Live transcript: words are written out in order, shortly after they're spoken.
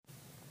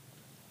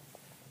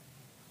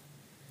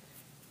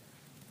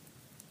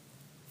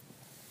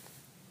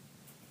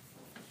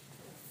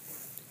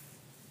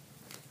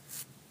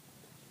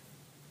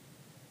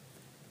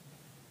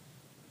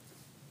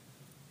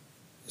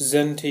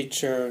Zen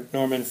teacher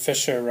Norman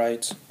Fisher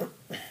writes,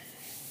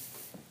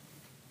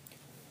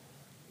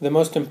 "The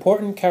most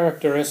important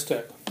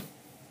characteristic,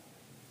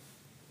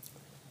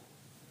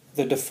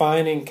 the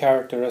defining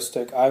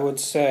characteristic, I would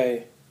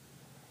say,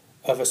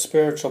 of a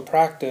spiritual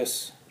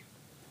practice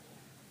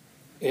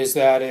is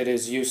that it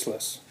is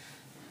useless.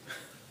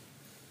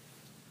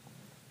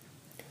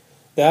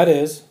 That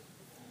is,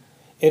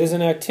 it is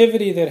an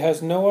activity that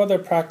has no other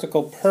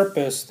practical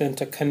purpose than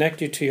to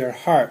connect you to your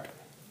heart,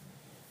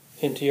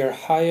 into your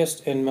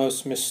highest and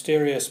most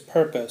mysterious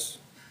purpose,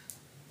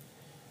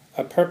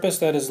 a purpose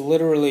that is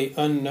literally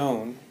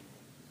unknown,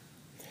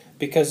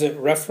 because it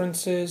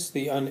references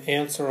the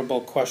unanswerable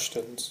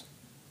questions.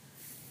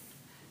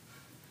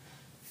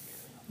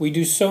 We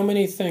do so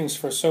many things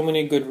for so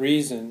many good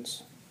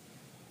reasons,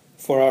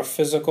 for our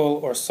physical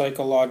or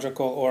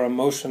psychological or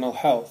emotional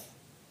health,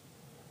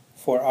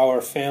 for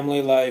our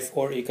family life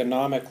or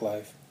economic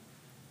life,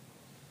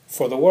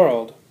 for the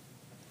world.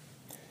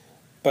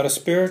 But a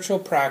spiritual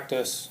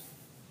practice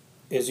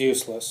is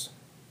useless.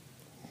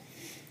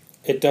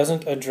 It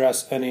doesn't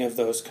address any of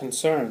those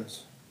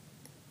concerns.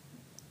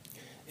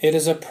 It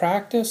is a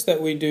practice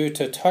that we do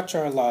to touch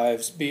our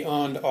lives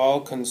beyond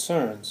all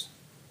concerns,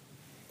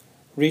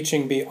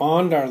 reaching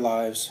beyond our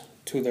lives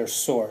to their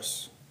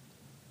source."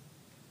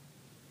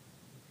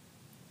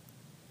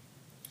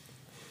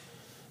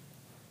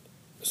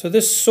 So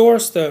this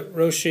source that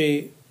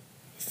Roshi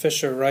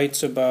Fisher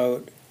writes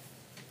about,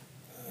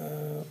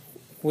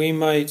 we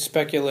might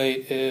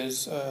speculate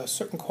is a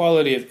certain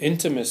quality of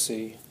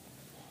intimacy,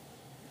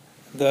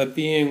 the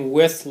being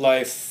with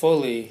life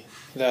fully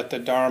that the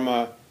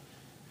Dharma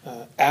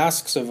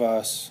asks of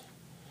us,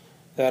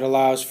 that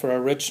allows for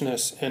a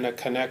richness and a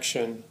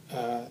connection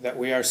that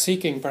we are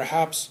seeking,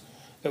 perhaps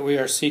that we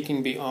are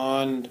seeking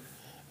beyond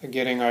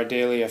getting our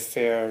daily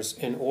affairs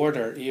in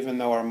order, even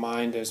though our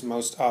mind is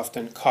most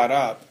often caught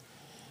up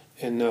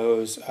in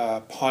those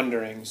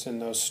ponderings, in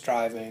those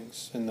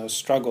strivings, in those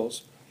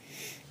struggles.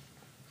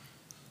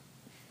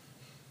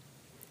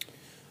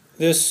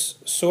 This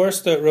source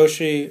that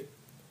Roshi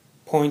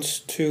points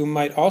to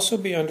might also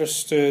be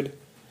understood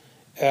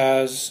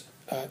as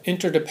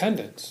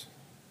interdependence.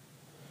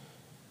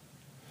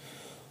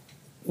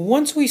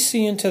 Once we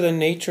see into the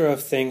nature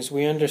of things,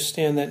 we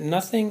understand that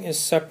nothing is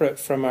separate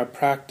from our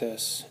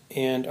practice,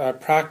 and our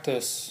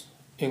practice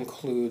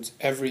includes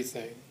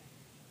everything.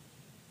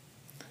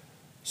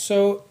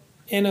 So,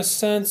 in a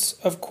sense,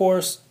 of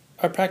course,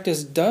 our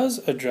practice does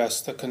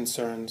address the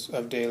concerns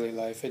of daily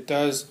life. It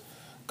does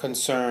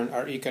concern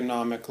our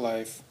economic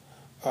life,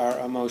 our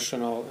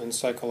emotional and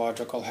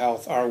psychological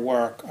health, our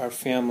work, our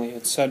family,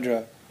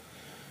 etc.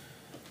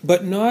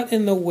 But not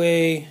in the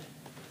way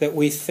that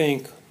we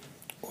think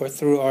or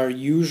through our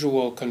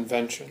usual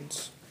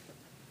conventions.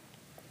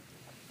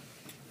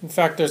 In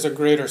fact, there's a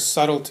greater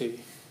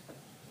subtlety.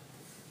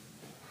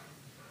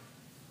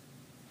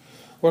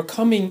 We're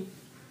coming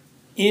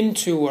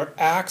into or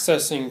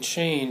accessing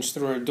change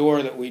through a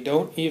door that we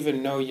don't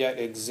even know yet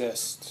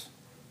exists.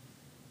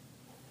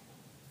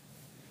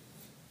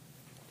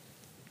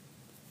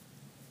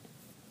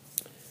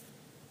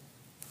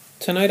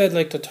 Tonight I'd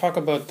like to talk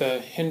about the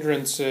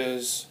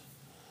hindrances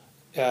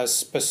as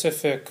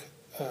specific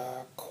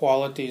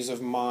qualities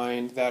of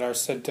mind that are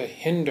said to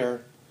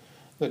hinder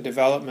the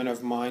development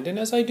of mind. And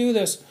as I do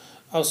this,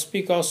 I'll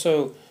speak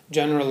also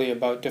generally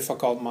about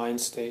difficult mind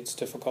states,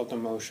 difficult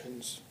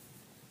emotions.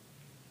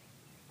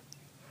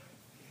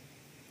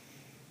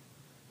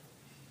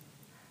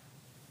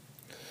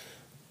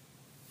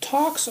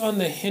 Talks on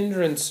the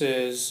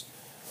hindrances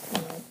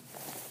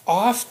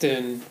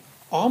often,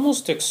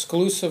 almost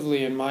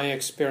exclusively in my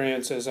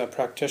experience as a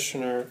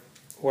practitioner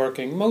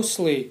working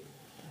mostly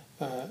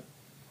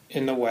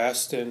in the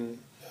West, in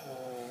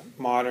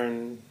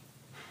modern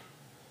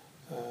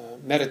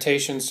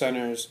meditation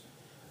centers,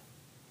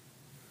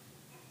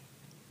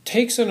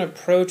 takes an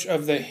approach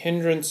of the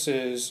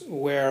hindrances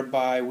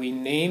whereby we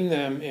name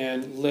them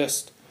and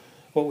list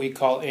what we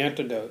call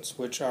antidotes,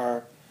 which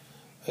are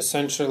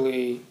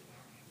essentially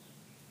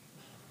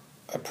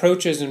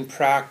approaches in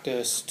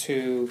practice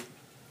to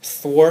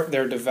thwart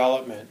their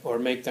development or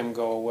make them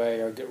go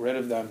away or get rid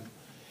of them.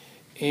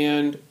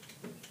 And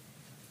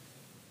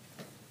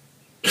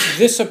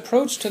this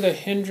approach to the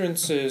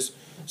hindrances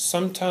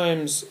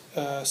sometimes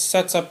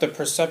sets up the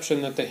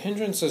perception that the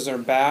hindrances are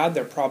bad,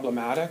 they're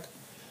problematic.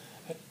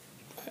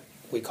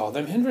 We call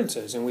them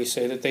hindrances, and we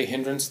say that they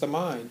hindrance the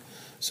mind.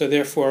 So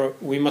therefore,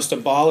 we must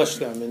abolish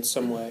them in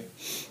some way.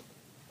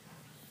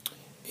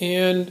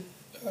 And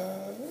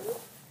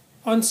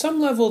on some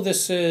level,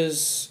 this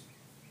is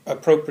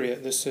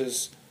appropriate. This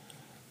is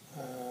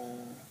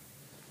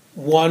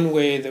one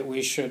way that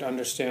we should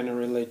understand and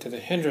relate to the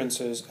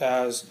hindrances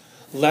as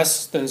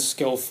less than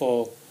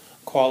skillful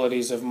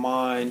qualities of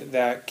mind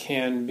that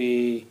can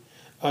be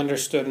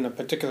understood in a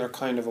particular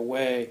kind of a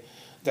way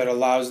that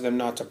allows them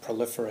not to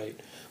proliferate.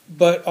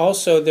 But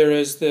also there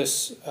is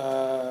this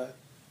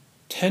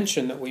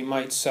tension that we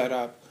might set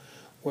up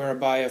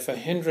whereby if a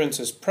hindrance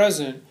is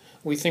present,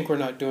 we think we're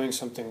not doing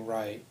something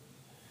right.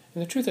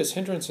 And the truth is,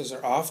 hindrances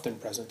are often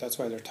present. That's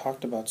why they're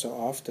talked about so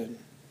often.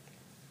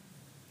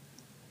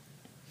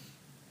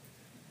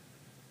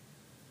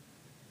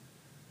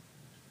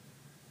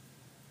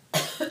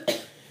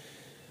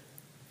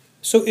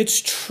 So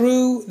it's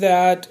true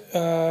that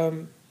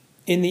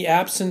in the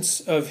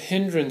absence of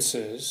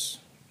hindrances,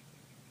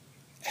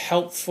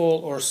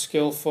 helpful or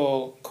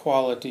skillful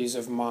qualities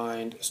of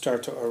mind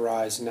start to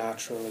arise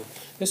naturally.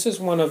 This is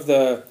one of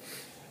the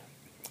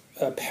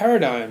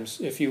paradigms,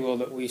 if you will,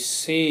 that we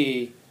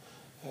see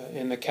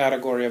in the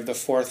category of the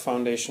fourth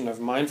foundation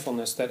of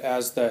mindfulness, that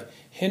as the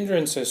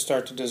hindrances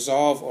start to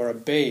dissolve or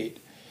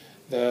abate,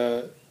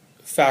 the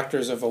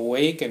factors of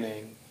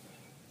awakening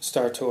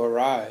start to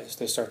arise.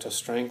 They start to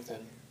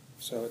strengthen.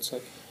 So it's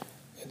like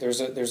there's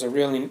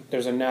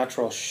a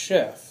natural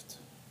shift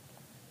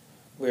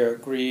where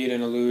greed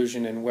and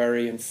illusion and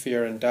worry and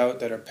fear and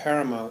doubt that are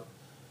paramount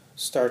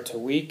start to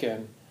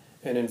weaken,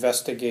 and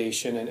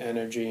investigation and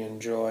energy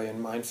and joy and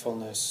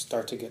mindfulness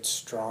start to get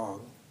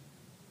strong.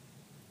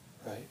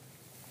 Right?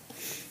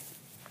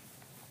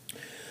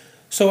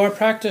 So our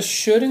practice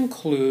should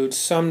include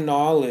some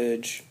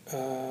knowledge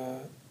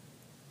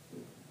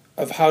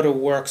of how to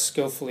work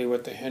skillfully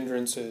with the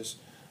hindrances,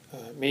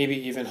 maybe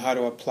even how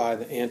to apply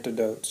the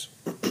antidotes.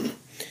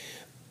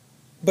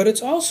 But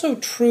it's also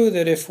true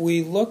that if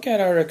we look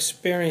at our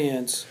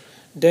experience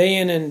day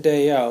in and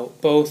day out,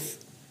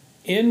 both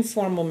in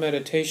formal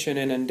meditation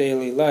and in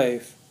daily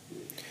life,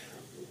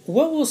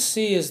 what we'll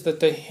see is that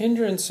the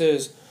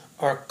hindrances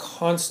are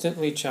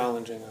constantly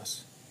challenging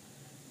us.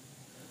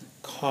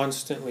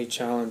 Constantly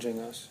challenging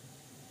us.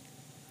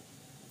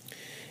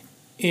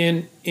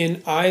 In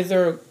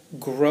either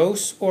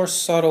gross or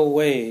subtle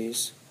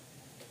ways,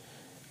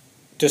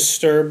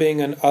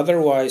 disturbing an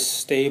otherwise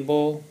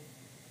stable,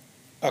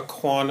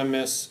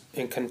 equanimous,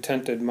 and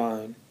contented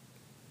mind.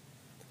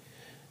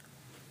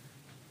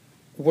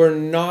 We're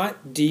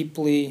not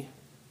deeply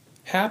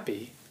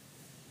happy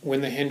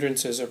when the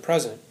hindrances are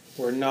present.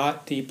 We're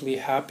not deeply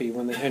happy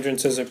when the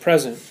hindrances are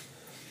present.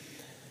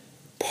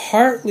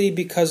 Partly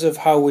because of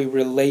how we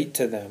relate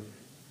to them,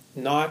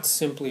 not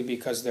simply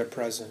because they're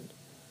present.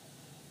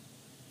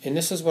 And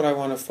this is what I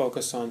want to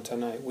focus on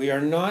tonight. We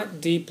are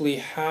not deeply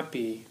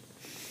happy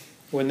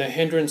when the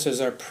hindrances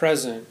are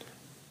present,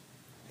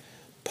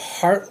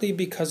 partly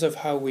because of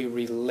how we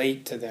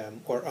relate to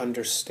them or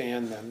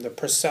understand them, the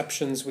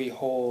perceptions we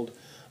hold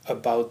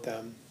about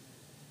them,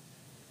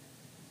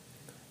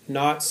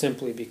 not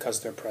simply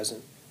because they're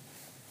present.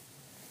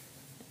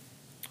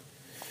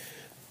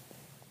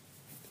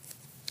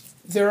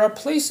 There are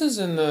places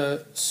in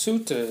the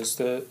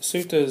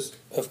suttas,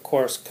 of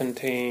course,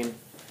 contain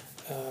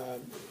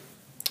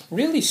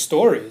really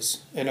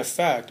stories, in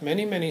effect,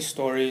 many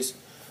stories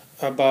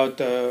about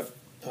the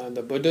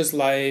Buddha's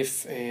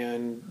life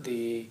and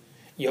the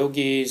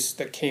yogis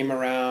that came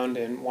around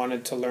and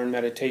wanted to learn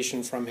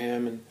meditation from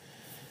him,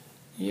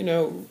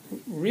 and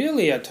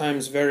really at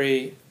times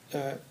very,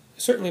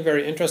 certainly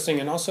very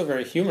interesting and also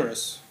very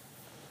humorous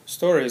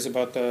stories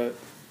about the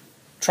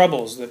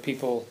troubles that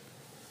people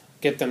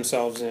get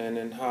themselves in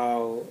and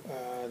how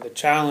the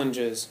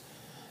challenges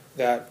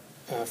that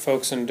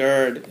folks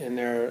endured in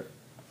their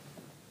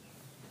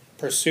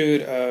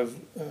pursuit of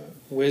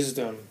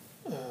wisdom,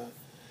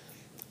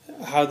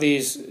 how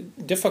these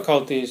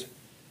difficulties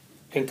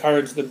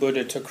encouraged the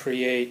Buddha to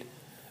create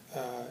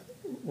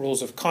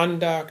rules of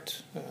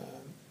conduct,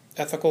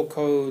 ethical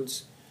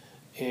codes,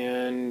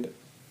 and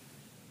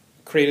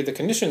created the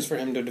conditions for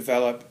him to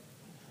develop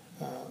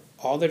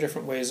all the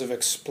different ways of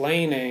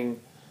explaining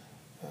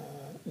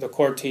the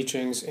core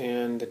teachings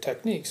and the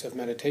techniques of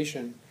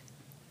meditation.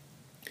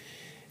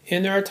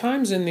 And there are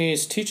times in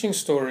these teaching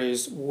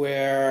stories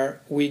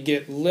where we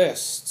get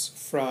lists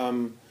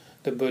from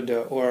the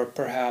Buddha, or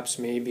perhaps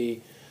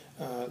maybe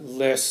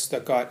lists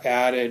that got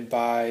added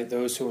by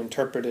those who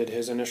interpreted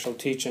his initial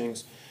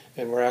teachings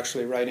and were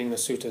actually writing the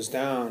suttas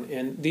down.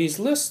 And these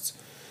lists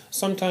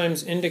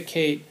sometimes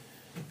indicate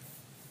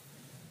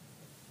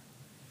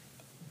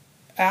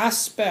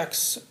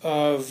aspects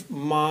of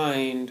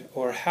mind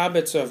or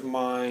habits of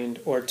mind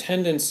or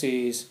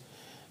tendencies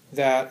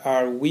that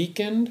are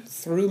weakened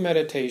through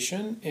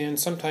meditation and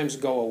sometimes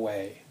go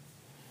away.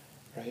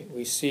 Right?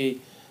 We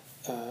see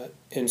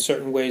in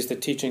certain ways the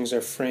teachings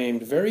are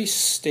framed very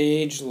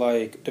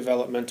stage-like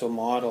developmental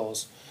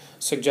models,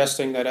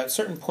 suggesting that at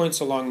certain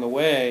points along the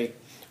way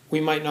we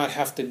might not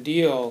have to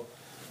deal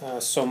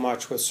so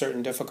much with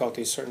certain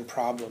difficulties, certain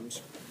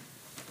problems.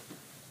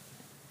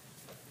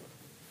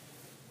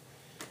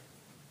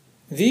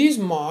 These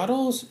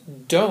models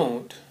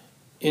don't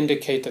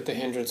indicate that the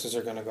hindrances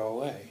are going to go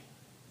away.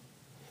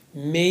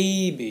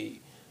 Maybe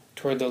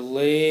toward the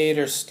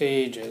later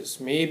stages,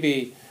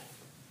 maybe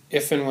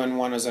if and when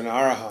one is an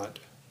arahant,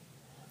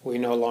 we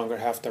no longer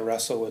have to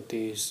wrestle with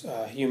these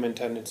human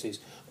tendencies.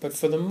 But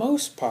for the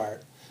most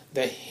part,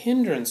 the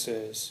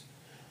hindrances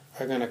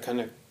are going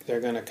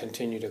to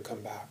continue to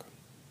come back.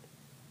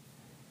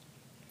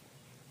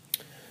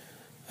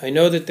 I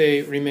know that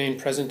they remain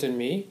present in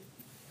me,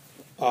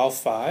 all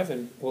five,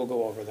 and we'll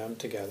go over them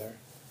together.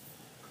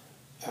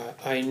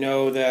 I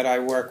know that I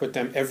work with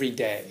them every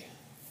day.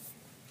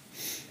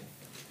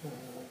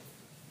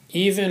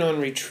 Even on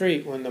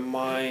retreat, when the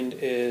mind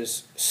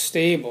is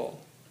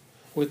stable,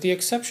 with the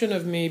exception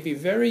of maybe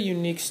very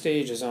unique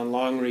stages on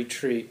long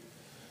retreat,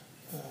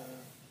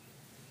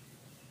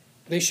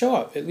 they show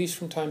up, at least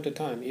from time to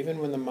time, even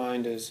when the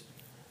mind is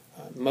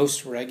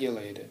most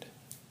regulated.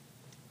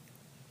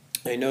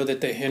 I know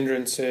that the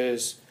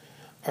hindrances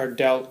are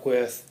dealt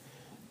with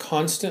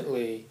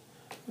constantly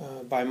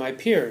by my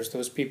peers,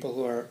 those people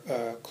who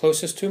are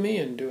closest to me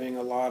and doing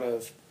a lot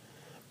of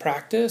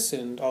practice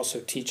and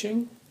also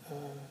teaching.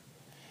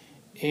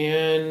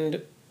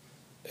 And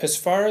as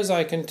far as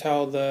I can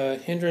tell, the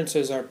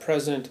hindrances are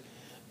present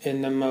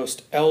in the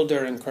most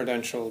elder and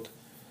credentialed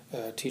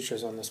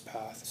teachers on this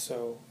path.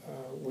 So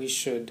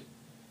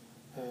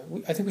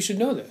I think we should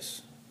know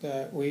this.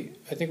 I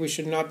think we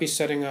should not be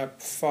setting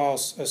up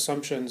false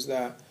assumptions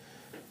that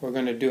we're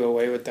going to do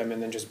away with them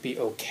and then just be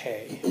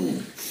okay.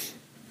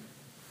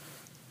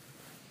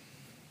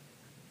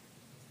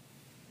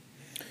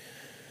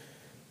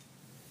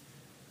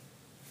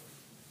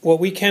 What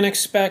we can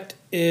expect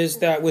is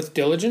that with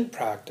diligent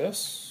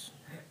practice,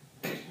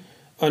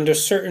 under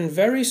certain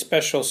very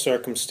special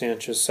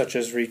circumstances such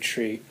as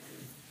retreat,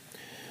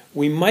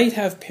 we might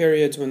have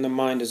periods when the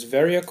mind is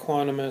very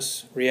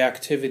equanimous,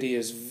 reactivity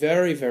is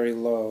very, very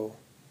low,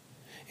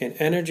 and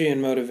energy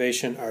and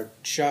motivation are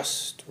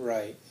just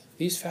right.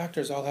 These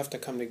factors all have to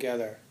come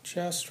together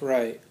just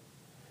right.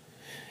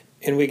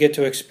 And we get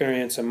to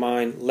experience a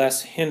mind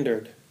less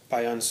hindered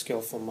by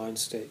unskillful mind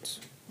states.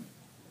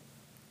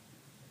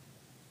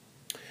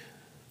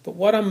 But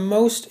what I'm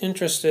most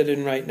interested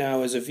in right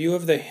now is a view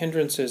of the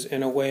hindrances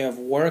in a way of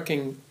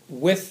working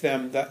with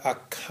them that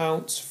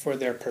accounts for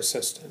their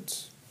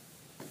persistence.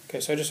 Okay,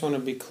 so I just want to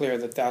be clear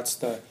that that's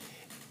the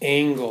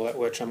angle at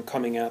which I'm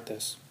coming at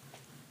this.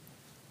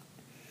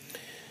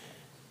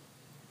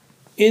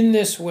 In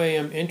this way,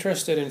 I'm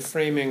interested in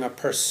framing a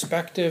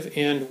perspective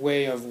and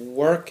way of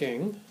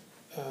working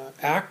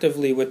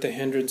actively with the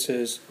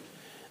hindrances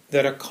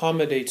that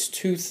accommodates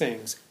two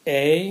things.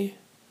 A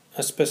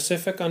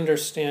specific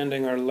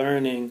understanding or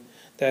learning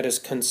that is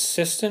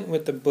consistent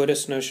with the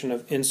Buddhist notion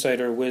of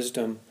insight or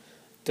wisdom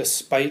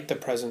despite the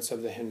presence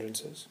of the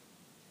hindrances.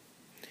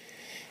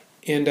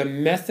 And a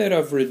method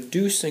of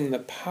reducing the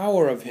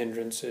power of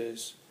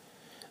hindrances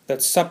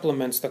that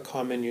supplements the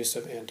common use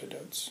of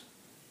antidotes.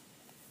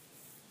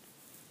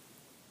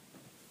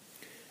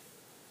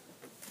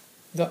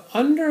 The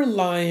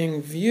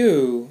underlying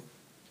view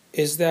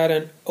is that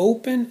an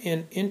open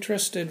and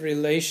interested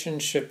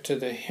relationship to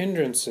the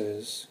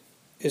hindrances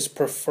is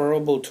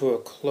preferable to a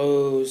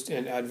closed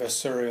and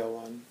adversarial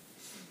one.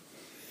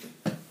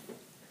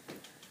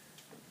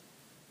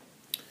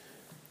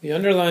 The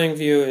underlying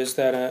view is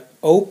that an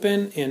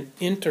open and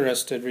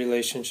interested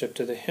relationship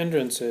to the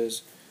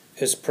hindrances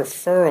is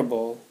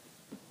preferable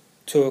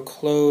to a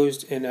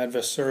closed and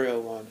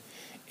adversarial one.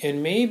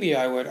 And maybe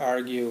I would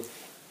argue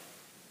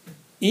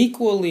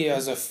equally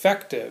as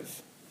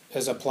effective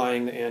as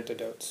applying the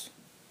antidotes.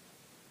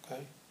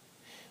 Okay?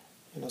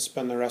 And I'll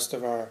spend the rest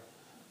of our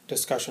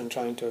discussion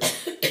trying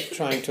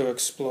to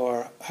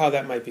explore how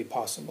that might be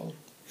possible.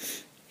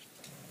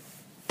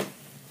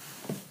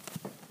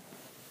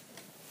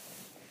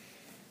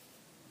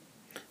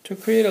 To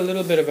create a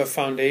little bit of a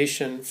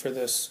foundation for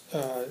this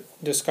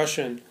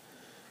discussion,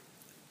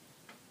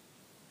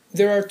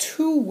 there are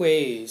two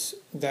ways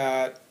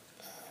that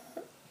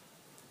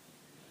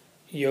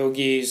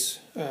yogis,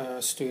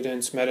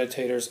 students,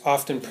 meditators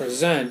often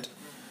present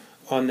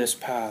on this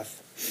path.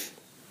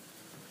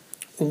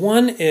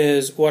 One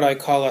is what I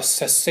call a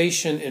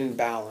cessation in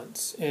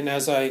balance. And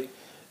as I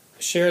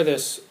share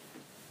this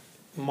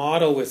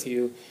model with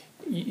you,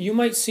 you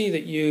might see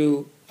that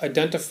you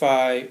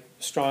identify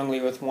strongly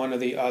with one or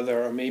the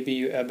other, or maybe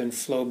you ebb and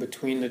flow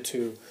between the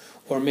two,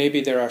 or maybe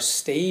there are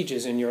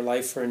stages in your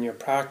life or in your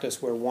practice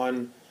where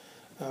one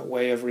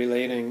way of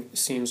relating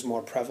seems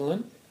more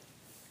prevalent.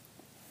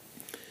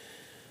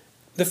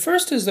 The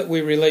first is that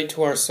we relate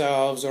to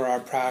ourselves or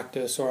our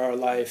practice or our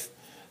life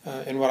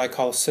in what I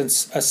call a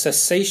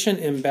cessation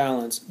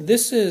imbalance.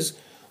 This is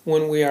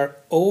when we are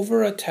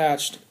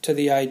over-attached to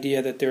the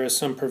idea that there is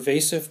some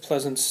pervasive,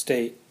 pleasant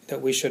state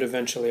that we should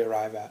eventually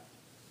arrive at.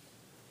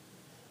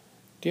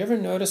 Do you ever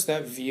notice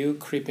that view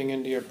creeping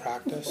into your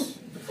practice?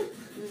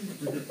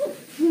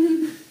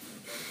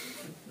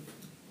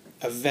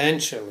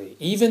 Eventually,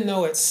 even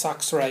though it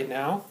sucks right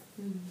now,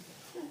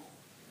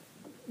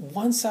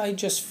 once I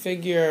just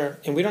figure,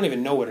 and we don't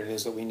even know what it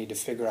is that we need to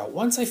figure out,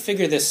 once I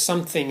figure this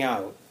something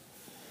out,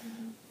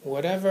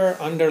 whatever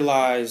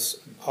underlies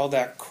all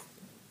that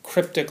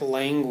cryptic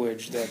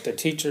language that the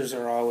teachers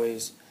are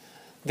always,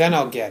 then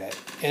I'll get it.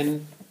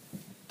 And,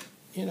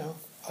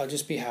 I'll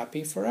just be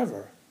happy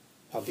forever.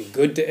 I'll be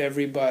good to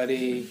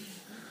everybody.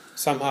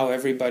 Somehow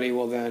everybody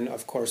will then,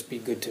 of course, be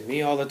good to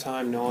me all the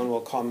time. No one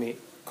will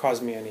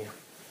cause me any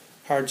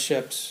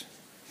hardships.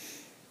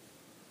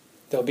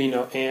 There'll be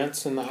no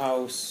ants in the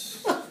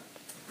house.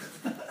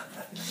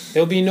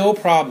 There'll be no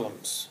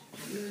problems.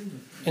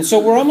 And so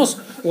we're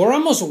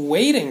almost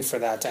waiting for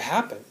that to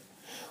happen.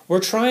 We're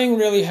trying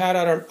really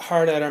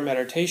hard at our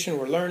meditation.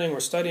 We're learning, we're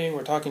studying,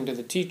 we're talking to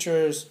the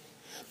teachers.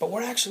 But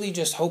we're actually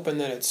just hoping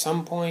that at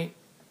some point,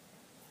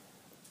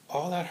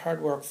 all that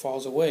hard work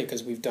falls away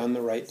because we've done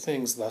the right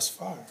things thus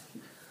far.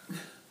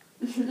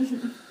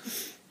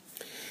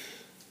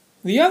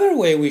 The other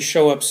way we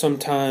show up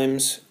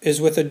sometimes is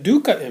with a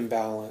dukkha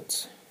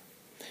imbalance.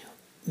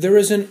 There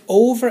is an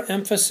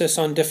overemphasis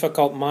on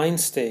difficult mind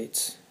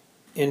states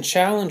and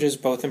challenges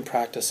both in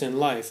practice and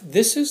life.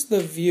 This is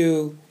the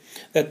view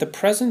that the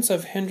presence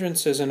of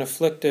hindrances and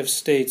afflictive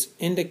states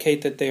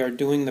indicate that they are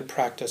doing the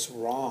practice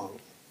wrong.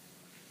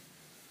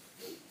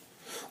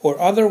 Or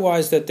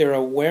otherwise their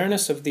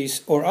awareness of these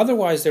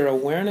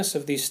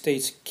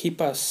states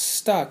keep us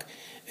stuck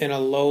in a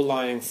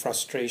low-lying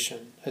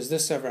frustration. Has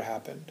this ever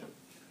happened?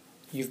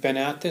 You've been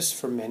at this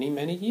for many,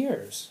 many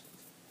years.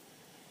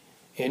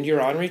 And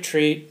you're on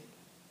retreat,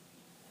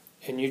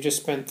 and you just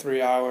spent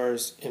 3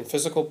 hours in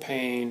physical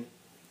pain,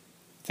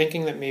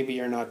 thinking that maybe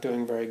you're not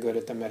doing very good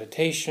at the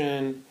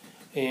meditation,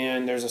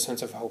 and there's a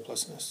sense of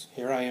hopelessness.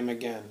 Here I am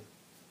again,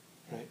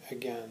 right?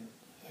 Again.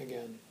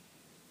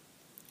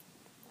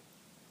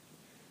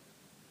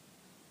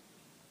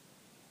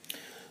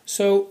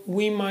 So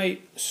we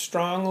might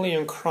strongly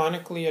and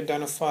chronically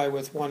identify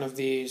with one of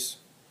these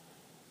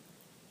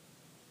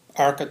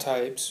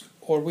archetypes,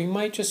 or we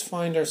might just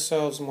find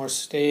ourselves more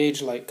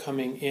stage-like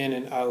coming in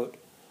and out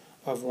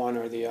of one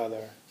or the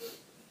other.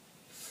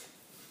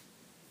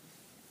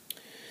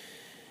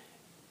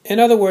 In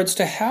other words,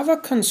 to have a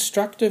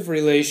constructive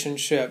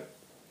relationship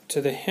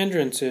to the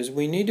hindrances,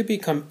 we need to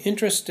become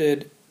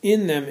interested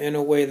in them in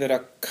a way that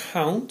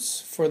accounts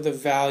for the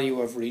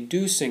value of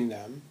reducing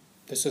them.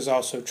 This is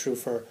also true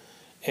for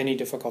any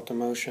difficult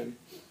emotion,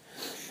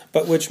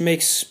 but which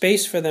makes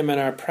space for them in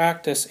our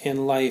practice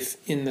and life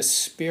in the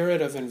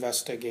spirit of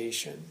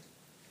investigation.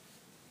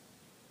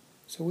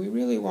 So we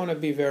really want to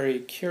be very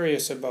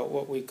curious about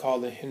what we call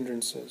the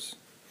hindrances.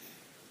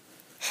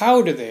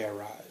 How do they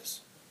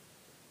arise?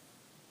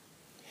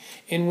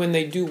 And when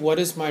they do, what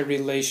is my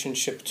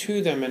relationship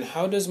to them, and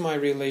how does my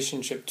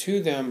relationship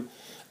to them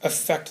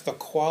affect the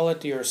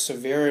quality or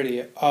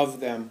severity of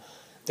them,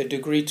 the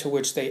degree to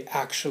which they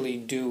actually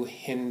do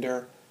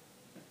hinder,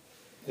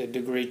 the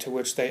degree to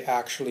which they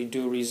actually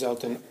do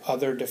result in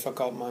other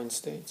difficult mind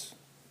states?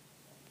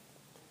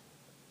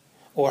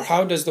 Or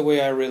how does the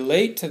way I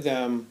relate to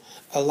them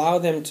allow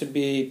them to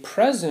be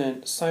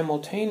present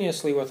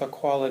simultaneously with a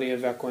quality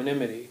of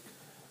equanimity,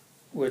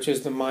 which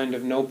is the mind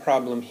of no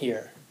problem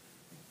here?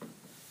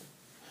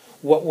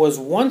 What was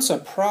once a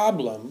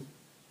problem,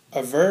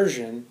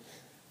 aversion,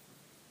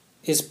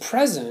 is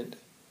present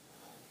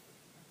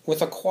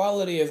with a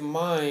quality of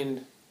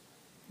mind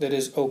that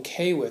is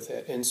okay with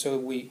it. And so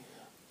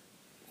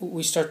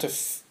we start to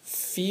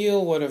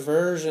feel what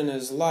aversion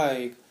is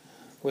like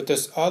with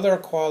this other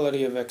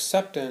quality of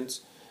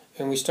acceptance,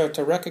 and we start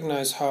to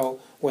recognize how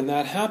when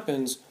that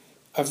happens,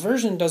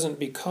 aversion doesn't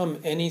become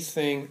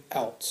anything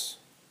else.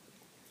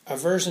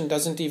 Aversion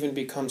doesn't even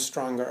become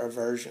stronger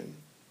aversion.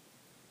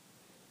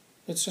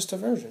 It's just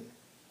aversion.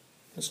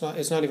 It's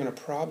not even a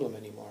problem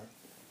anymore.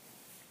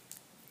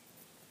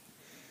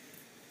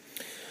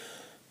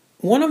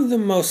 One of the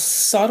most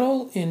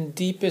subtle and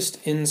deepest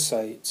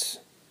insights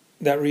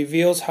that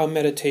reveals how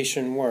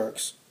meditation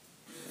works,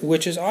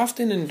 which is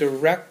often in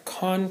direct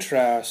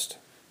contrast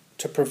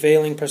to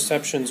prevailing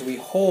perceptions we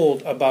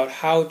hold about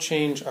how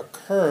change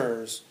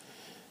occurs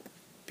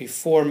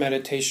before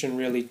meditation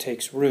really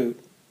takes root,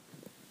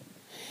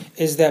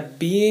 is that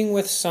being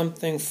with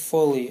something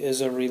fully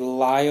is a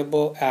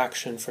reliable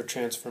action for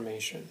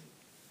transformation.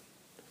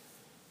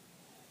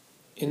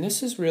 And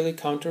this is really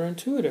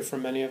counterintuitive for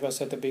many of us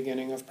at the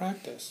beginning of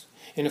practice.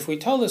 And if we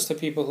tell this to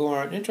people who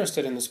aren't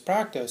interested in this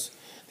practice,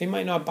 they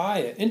might not buy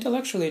it.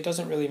 Intellectually, it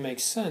doesn't really make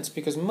sense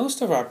because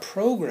most of our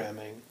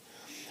programming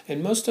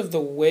and most of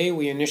the way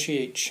we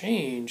initiate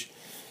change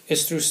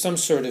is through some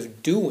sort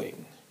of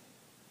doing.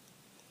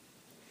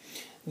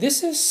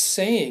 This is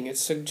saying,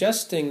 it's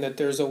suggesting that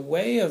there's a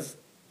way of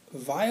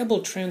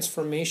viable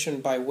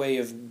transformation by way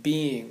of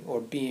being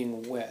or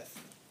being with.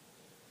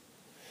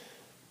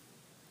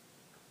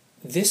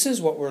 This is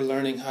what we're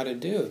learning how to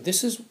do.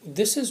 This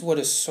is what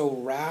is so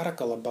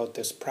radical about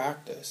this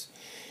practice.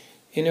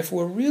 And if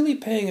we're really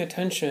paying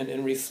attention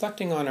and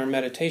reflecting on our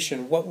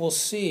meditation, what we'll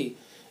see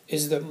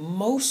is that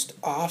most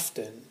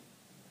often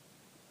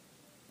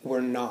we're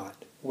not.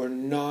 We're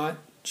not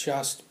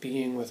just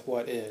being with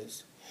what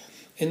is.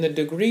 And the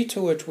degree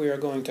to which we are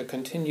going to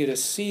continue to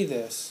see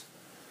this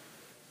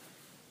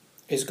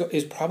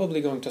is probably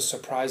going to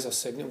surprise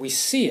us. We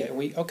see it,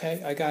 and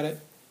okay, I got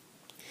it.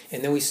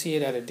 And then we see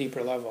it at a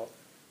deeper level.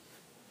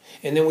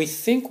 And then we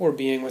think we're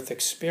being with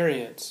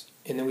experience,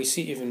 and then we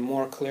see even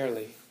more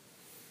clearly.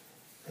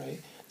 Right?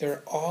 There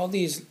are all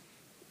these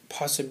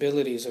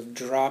possibilities of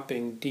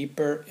dropping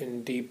deeper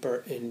and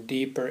deeper and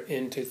deeper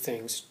into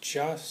things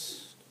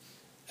just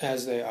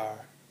as they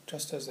are.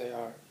 Just as they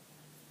are.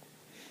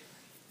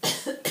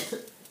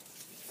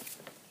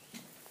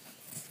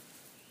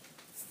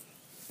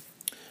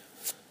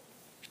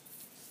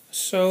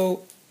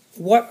 So,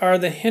 what are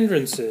the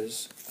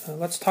hindrances?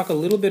 Let's talk a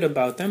little bit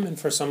about them, and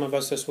for some of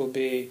us this will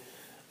be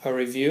a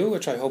review,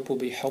 which I hope will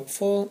be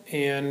helpful,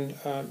 and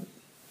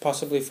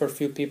possibly for a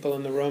few people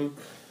in the room,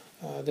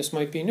 this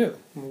might be new.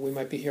 We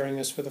might be hearing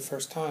this for the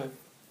first time.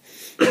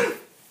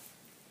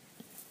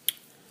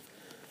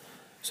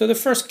 So the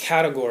first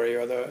category,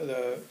 or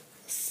the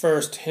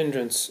first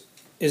hindrance,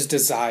 is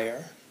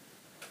desire.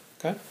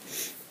 Okay?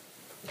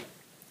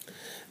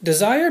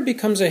 Desire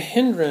becomes a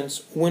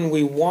hindrance when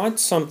we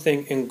want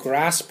something and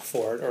grasp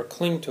for it or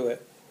cling to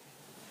it.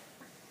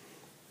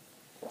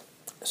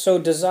 So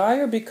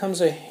desire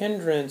becomes a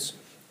hindrance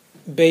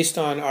based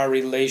on our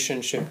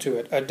relationship to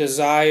it. A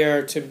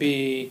desire to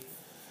be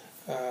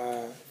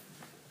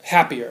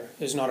happier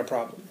is not a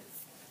problem.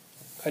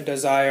 A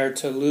desire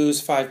to lose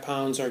 5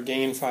 pounds or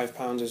gain 5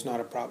 pounds is not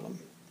a problem.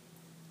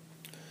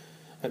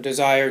 A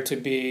desire to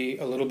be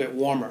a little bit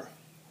warmer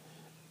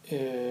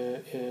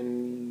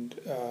and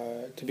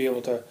to be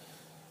able to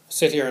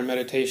sit here in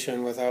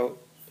meditation without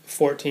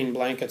 14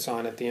 blankets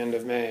on at the end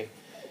of May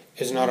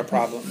is not a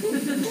problem.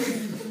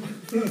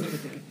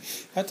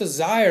 That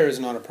desire is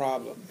not a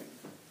problem.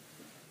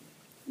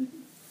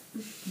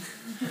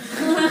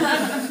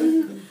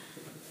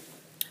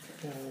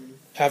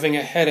 Having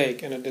a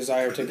headache and a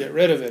desire to get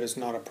rid of it is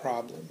not a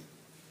problem.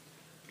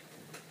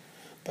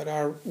 But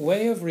our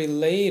way of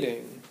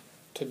relating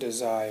to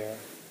desire,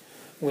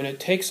 when it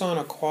takes on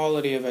a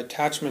quality of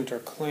attachment or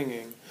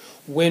clinging,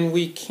 when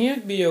we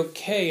can't be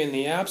okay in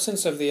the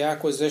absence of the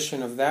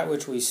acquisition of that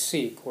which we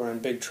seek, we're in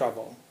big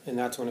trouble, and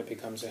that's when it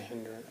becomes a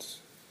hindrance.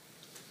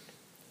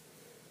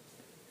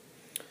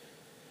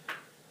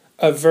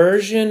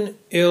 Aversion,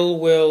 ill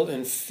will,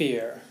 and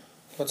fear.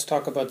 Let's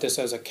talk about this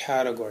as a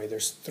category.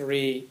 There's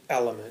 3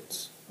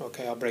 elements.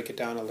 Okay, I'll break it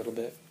down a little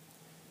bit.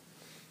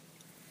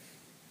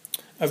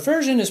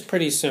 Aversion is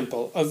pretty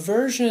simple.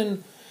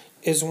 Aversion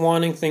is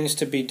wanting things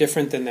to be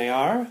different than they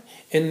are,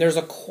 and there's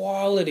a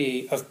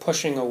quality of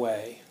pushing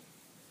away.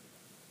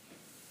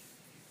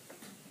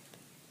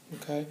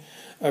 Okay?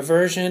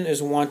 Aversion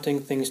is wanting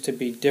things to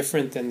be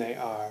different than they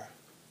are,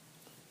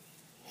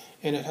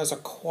 and it has a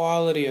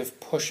quality of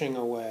pushing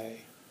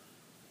away.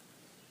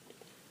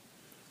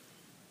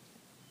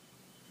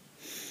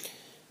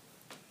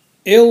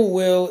 Ill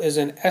will is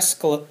an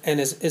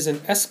escalation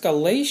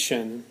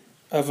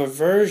of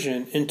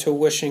aversion into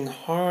wishing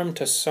harm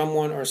to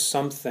someone or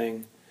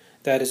something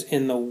that is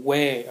in the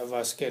way of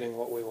us getting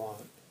what we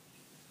want.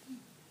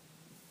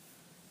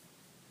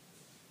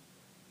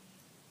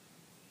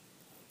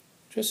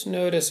 Just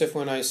notice if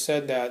when I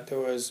said that there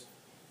was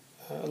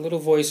a little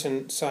voice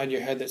inside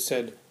your head that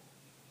said,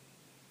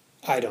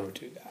 I don't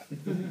do that.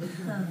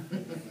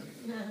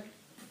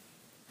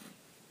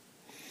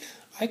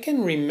 I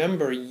can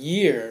remember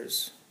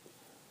years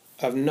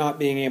of not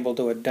being able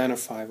to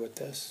identify with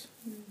this.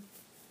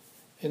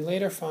 And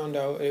later found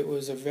out it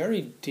was a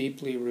very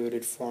deeply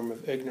rooted form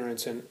of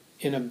ignorance and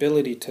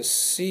inability to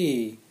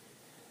see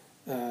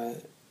the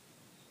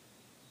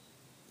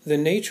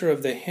nature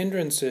of the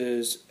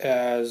hindrances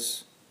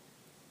as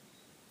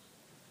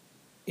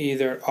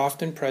either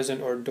often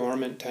present or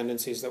dormant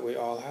tendencies that we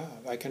all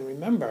have. I can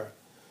remember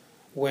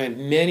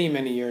when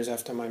many years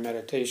after my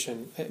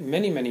meditation,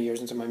 many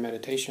years into my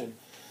meditation,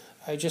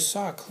 I just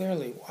saw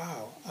clearly,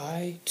 wow,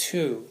 I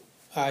too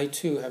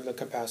have the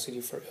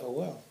capacity for ill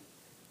will.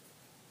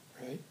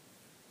 Right?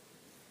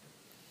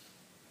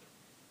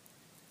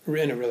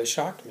 And it really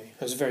shocked me.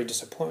 I was very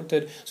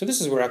disappointed. So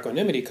this is where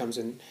equanimity comes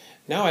in.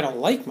 Now I don't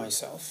like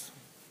myself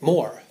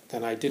more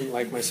than I didn't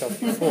like myself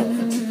before.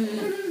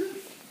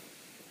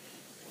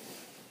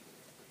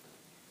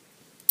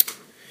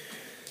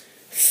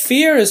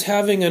 Fear is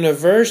having an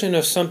aversion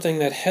of something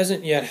that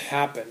hasn't yet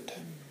happened.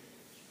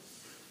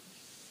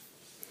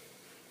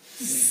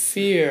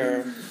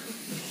 Fear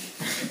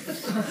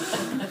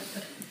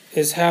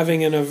is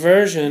having an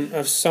aversion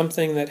of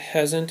something that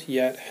hasn't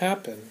yet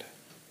happened.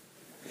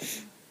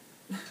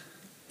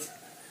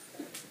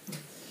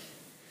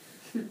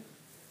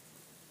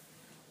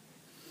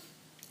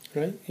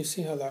 Right? You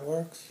see how that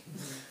works?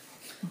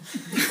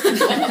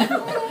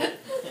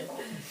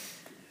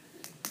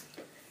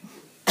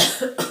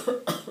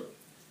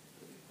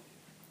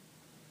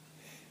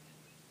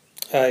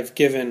 I've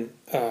given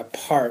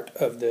part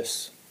of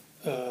this.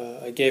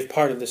 I gave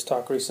part of this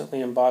talk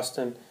recently in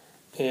Boston,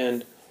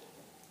 and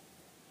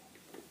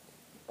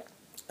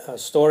a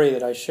story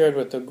that I shared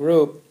with the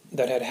group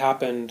that had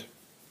happened,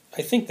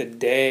 I think the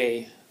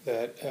day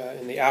that,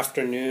 in the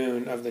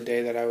afternoon of the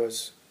day that I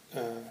was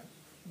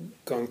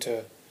going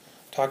to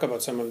talk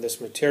about some of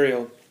this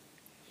material,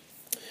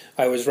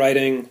 I was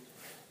writing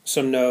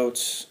some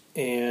notes,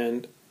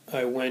 and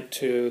I went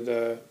to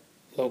the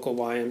local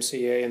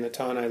YMCA in the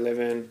town I live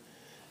in,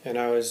 and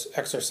I was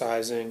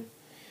exercising,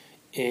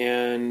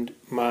 and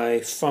my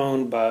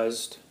phone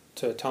buzzed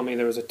to tell me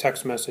there was a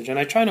text message. And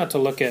I try not to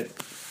look at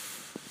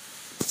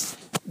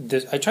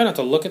this. I try not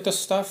to look at this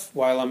stuff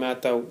while I'm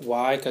at the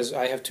Y, because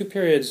I have 2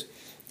 periods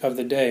of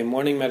the day: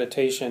 morning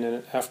meditation and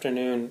an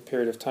afternoon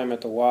period of time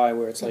at the Y,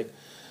 where it's like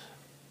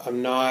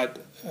I'm not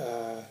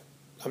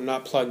I'm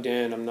not plugged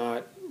in, I'm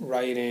not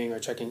writing or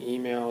checking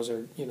emails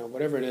or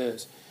whatever it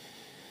is.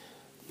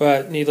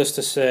 But needless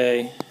to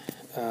say,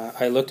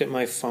 I looked at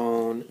my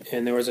phone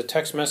and there was a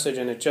text message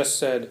and it just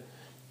said,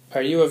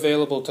 "Are you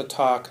available to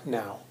talk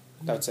now?"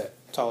 That's it.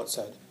 That's all it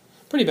said.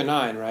 Pretty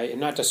benign, right? And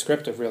not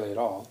descriptive really at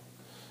all.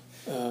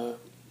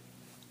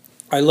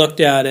 I looked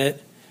at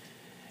it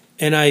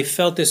and I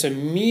felt this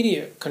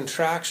immediate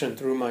contraction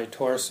through my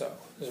torso.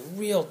 This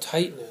real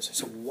tightness. I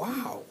said,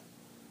 wow,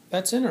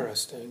 that's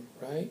interesting,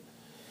 right?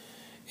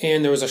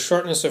 And there was a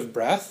shortness of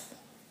breath,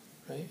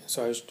 right?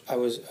 So I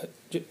was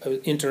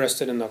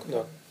interested in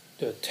the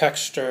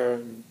texture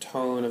and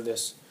tone of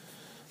this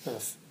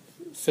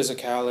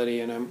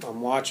physicality, and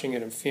I'm watching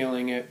it and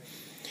feeling it.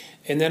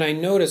 And then I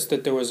noticed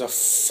that there was a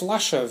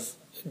flush of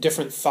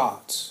different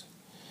thoughts.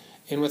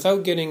 And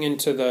without getting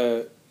into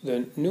the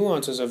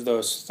nuances of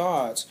those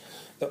thoughts,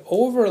 the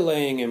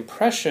overlaying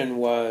impression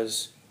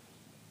was,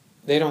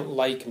 they don't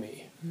like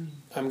me.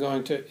 I'm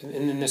going to,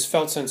 and in this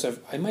felt sense of,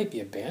 I might be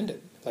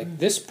abandoned. Like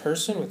this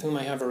person with whom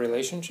I have a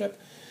relationship,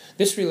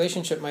 this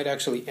relationship might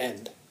actually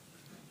end.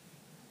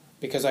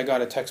 Because I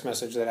got a text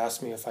message that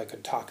asked me if I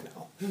could talk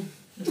now.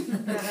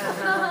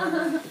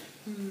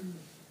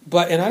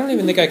 And I don't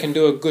even think I can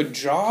do a good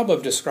job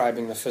of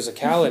describing the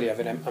physicality of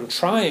it. I'm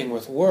trying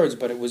with words,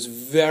 but it was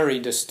very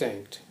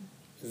distinct,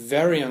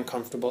 very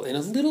uncomfortable, and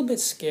a little bit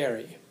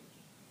scary.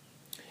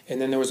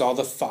 And then there was all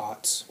the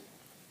thoughts,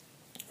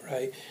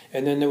 right?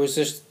 And then there was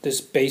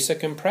this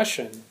basic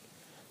impression,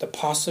 the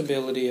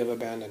possibility of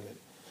abandonment,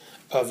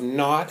 of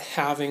not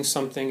having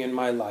something in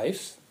my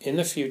life in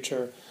the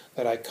future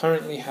that I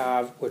currently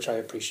have, which I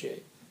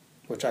appreciate,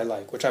 which I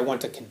like, which I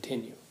want to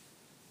continue.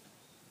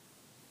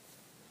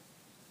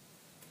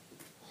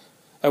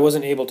 I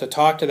wasn't able to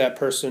talk to that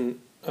person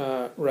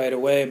right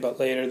away, but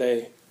later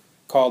they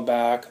called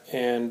back,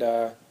 and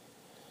I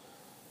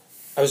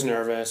was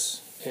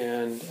nervous,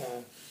 and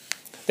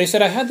they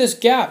said I had this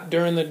gap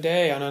during the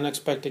day, an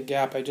unexpected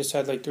gap. I just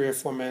had like 3 or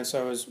 4 minutes.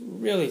 I was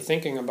really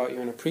thinking about you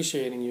and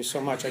appreciating you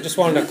so much. I just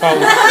wanted to call.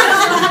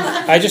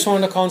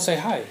 And say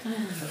hi.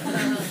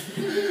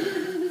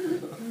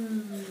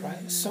 Right?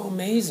 It's so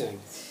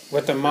amazing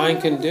what the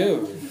mind can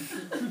do.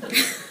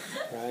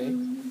 Right?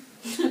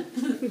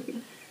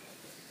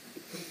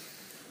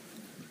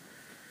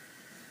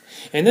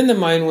 And then the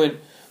mind went,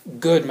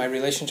 good, my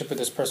relationship with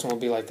this person will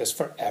be like this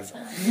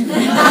forever.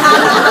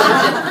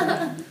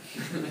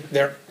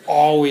 They're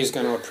always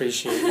going to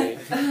appreciate me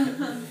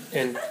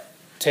and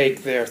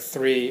take their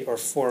 3 or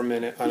 4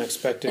 minute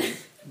unexpected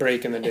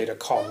break in the day to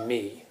call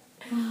me.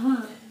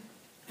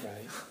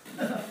 Right?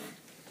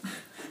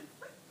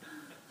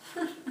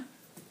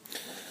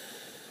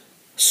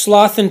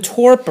 Sloth and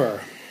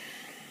torpor.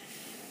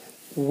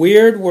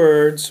 Weird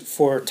words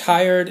for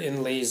tired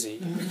and lazy.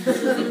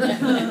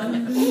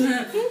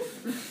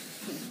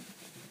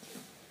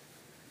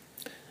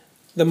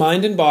 The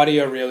mind and body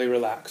are really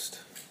relaxed.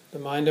 The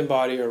mind and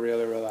body are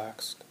really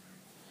relaxed.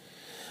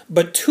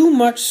 But too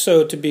much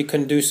so to be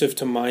conducive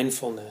to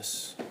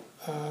mindfulness.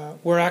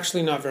 We're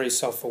actually not very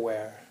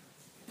self-aware.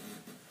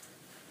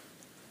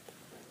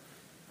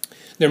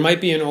 There might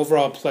be an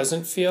overall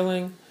pleasant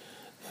feeling,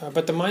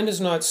 but the mind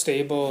is not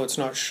stable, it's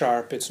not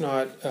sharp, it's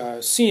not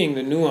seeing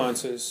the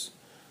nuances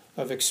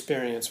of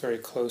experience very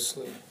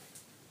closely.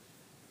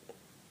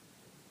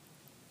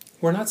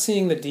 We're not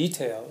seeing the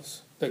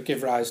details that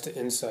give rise to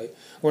insight.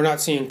 We're not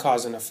seeing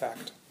cause and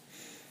effect.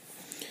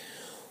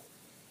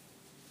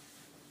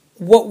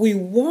 What we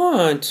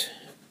want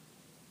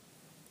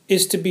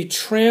is to be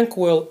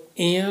tranquil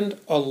and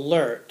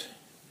alert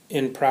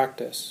in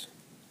practice.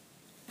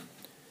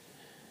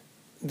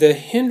 The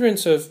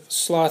hindrance of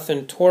sloth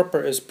and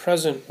torpor is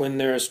present when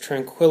there is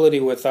tranquility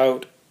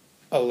without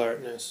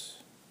alertness.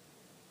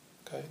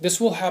 Okay? This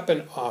will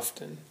happen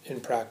often in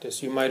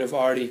practice. You might have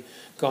already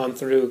gone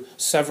through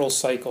several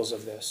cycles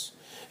of this.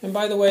 And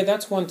by the way,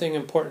 that's one thing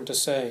important to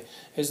say,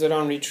 is that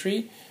on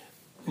retreat,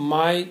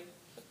 my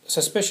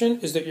suspicion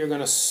is that you're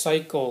going to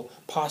cycle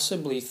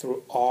possibly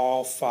through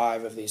all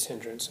 5 of these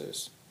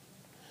hindrances.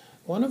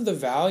 One of the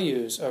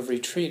values of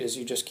retreat is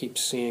you just keep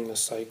seeing the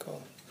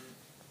cycle.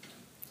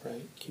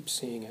 Right? Keep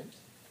seeing it.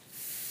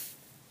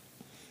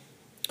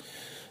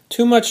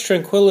 Too much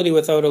tranquility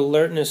without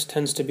alertness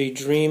tends to be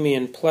dreamy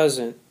and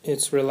pleasant.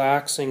 It's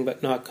relaxing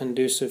but not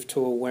conducive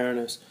to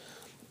awareness.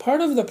 Part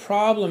of the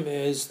problem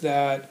is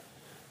that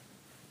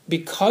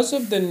because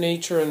of the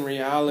nature and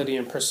reality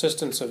and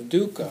persistence of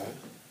dukkha,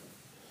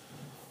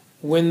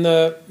 when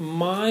the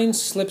mind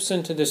slips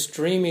into this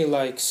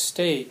dreamy-like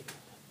state,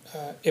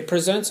 it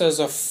presents as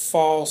a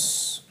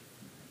false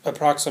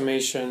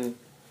approximation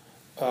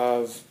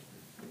of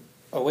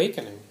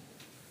awakening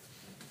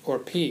or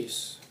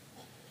peace.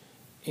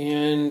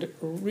 And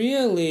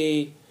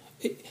really,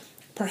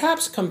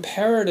 perhaps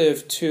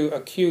comparative to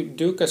acute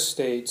dukkha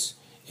states,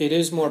 it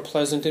is more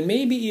pleasant and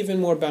maybe even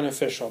more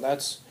beneficial.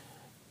 That's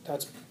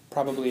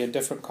probably a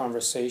different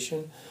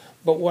conversation.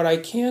 But what I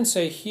can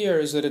say here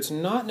is that it's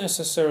not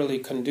necessarily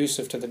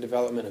conducive to the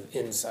development of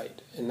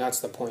insight. And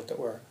that's the point that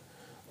we're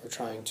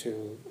trying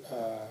to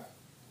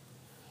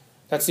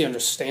That's the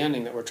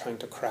understanding that we're trying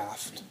to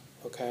craft,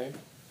 okay?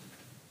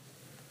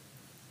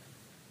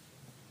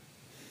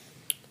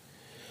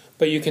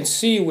 But you can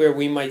see where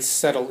we might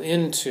settle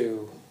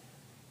into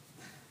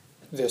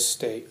this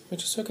state,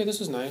 which is, okay, this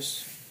is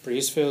nice.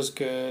 Breeze feels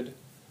good.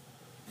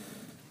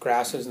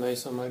 Grass is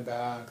nice on my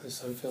back. The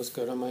sun feels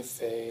good on my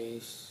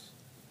face.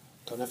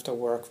 Don't have to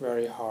work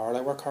very hard.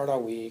 I work hard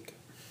all week.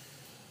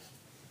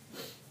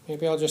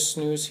 Maybe I'll just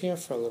snooze here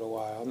for a little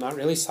while. I'm not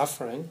really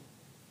suffering.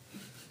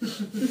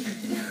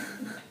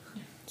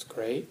 It's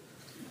great.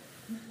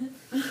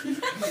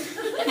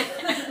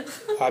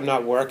 I'm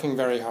not working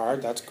very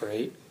hard. That's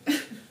great.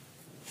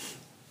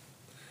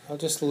 I'll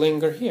just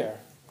linger here.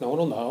 No one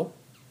will know.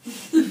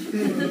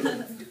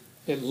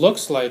 It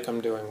looks like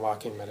I'm doing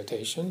walking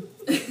meditation.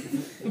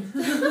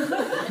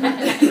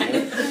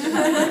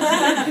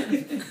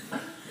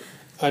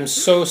 I'm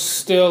so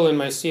still in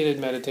my seated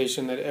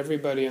meditation that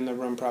everybody in the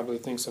room probably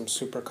thinks I'm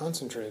super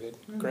concentrated.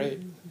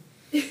 Great.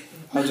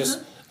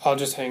 I'll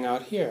just hang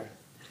out here.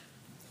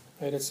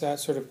 Right? It's that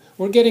sort of,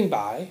 we're getting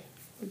by.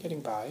 We're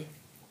getting by.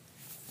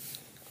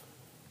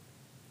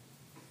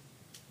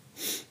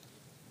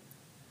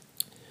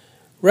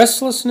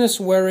 Restlessness,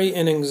 worry,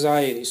 and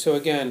anxiety. So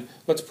again,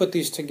 let's put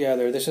these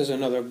together. This is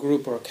another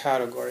group or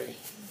category.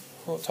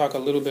 We'll talk a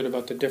little bit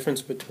about the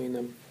difference between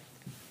them.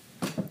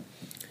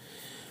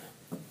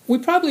 We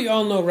probably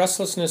all know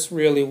restlessness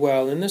really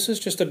well, and this is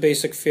just a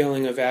basic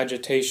feeling of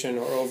agitation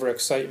or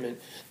overexcitement.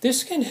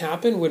 This can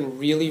happen when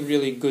really,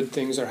 really good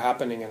things are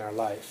happening in our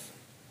life,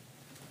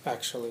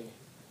 actually.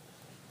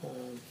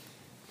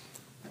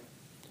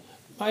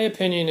 My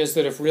opinion is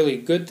that if really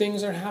good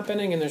things are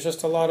happening and there's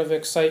just a lot of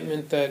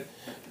excitement, that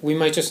we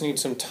might just need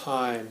some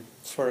time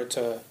for it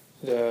to,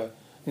 the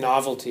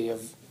novelty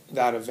of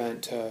that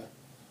event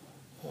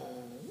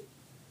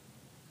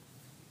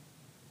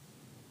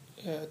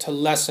to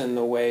lessen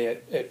the way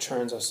it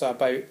churns us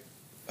up. I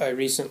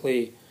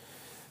recently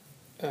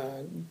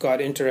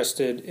got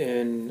interested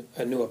in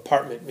a new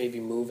apartment, maybe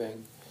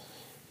moving,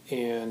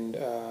 and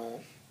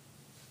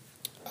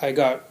I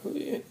got,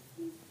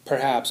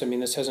 perhaps, I mean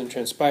this hasn't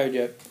transpired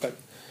yet, but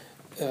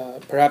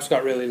perhaps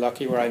got really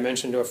lucky where I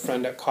mentioned to a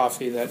friend at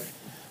coffee that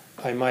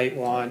I might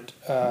want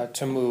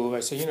to move. I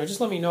said,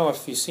 just let me know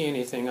if you see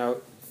anything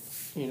out,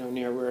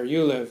 near where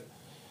you live.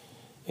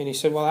 And he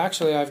said, well,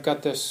 actually, I've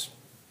got this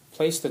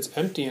place that's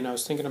empty, and I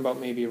was thinking about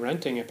maybe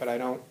renting it, but I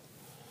don't.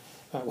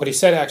 What he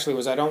said actually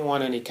was, I don't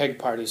want any keg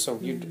parties, so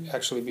you'd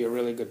actually be a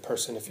really good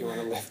person if you want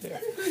to live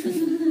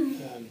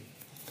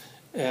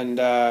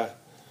there.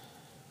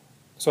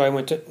 So I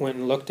went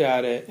and looked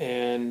at it,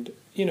 and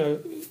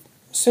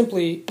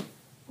simply,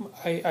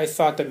 I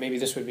thought that maybe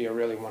this would be a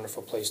really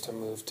wonderful place to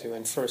move to.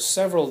 And for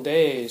several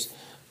days,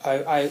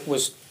 I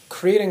was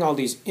creating all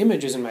these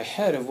images in my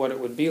head of what it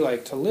would be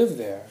like to live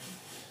there.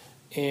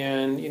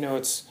 And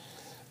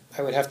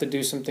I would have to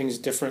do some things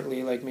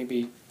differently, like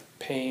maybe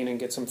paint and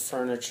get some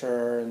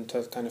furniture and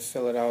to kind of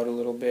fill it out a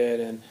little bit.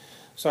 And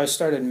so I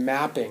started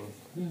mapping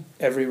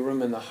every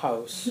room in the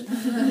house.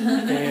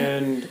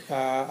 And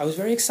I was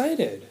very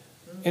excited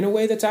in a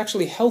way that's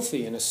actually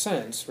healthy in a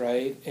sense,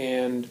 right?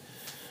 And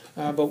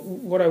but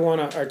what I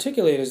want to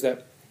articulate is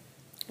that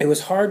it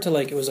was hard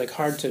to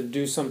hard to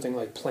do something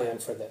like plan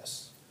for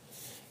this,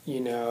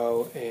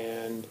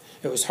 and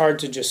it was hard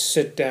to just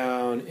sit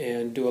down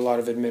and do a lot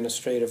of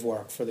administrative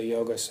work for the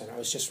yoga center. I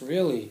was just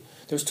really,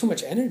 there was too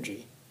much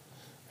energy.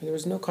 There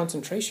was no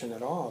concentration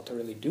at all to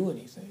really do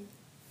anything,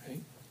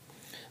 right?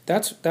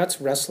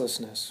 That's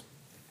restlessness.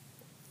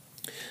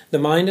 The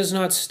mind is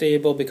not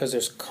stable because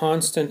there's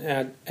constant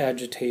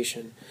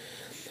agitation.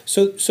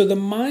 So the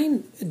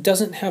mind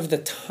doesn't have the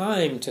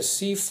time to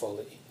see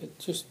fully. It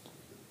just,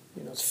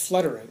 it's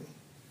fluttering.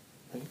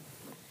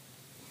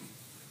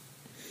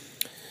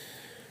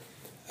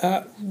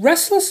 Right?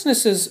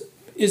 Restlessness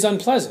is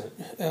unpleasant.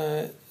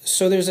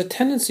 So there's a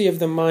tendency of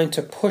the mind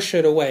to push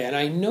it away. And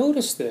I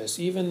noticed this,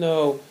 even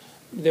though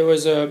there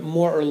was a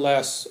more or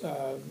less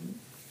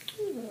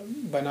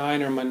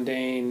benign or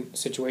mundane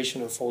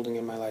situation unfolding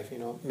in my life.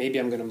 Maybe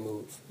I'm going to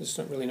move. It's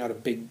really not a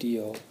big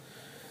deal.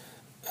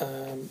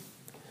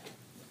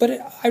 But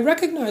I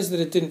recognized that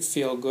it didn't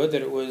feel good,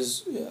 that it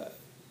was,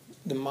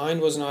 the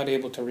mind was not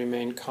able to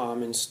remain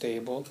calm and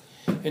stable.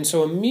 And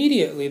so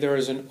immediately there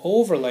was an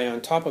overlay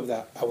on top of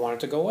that. I want it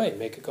to go away.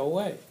 Make it go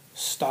away.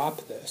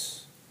 Stop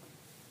this.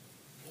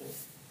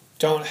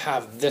 Don't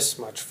have this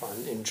much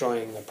fun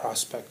enjoying the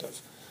prospect of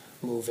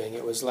moving.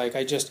 It was like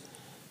I just,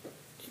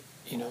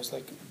 it's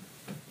like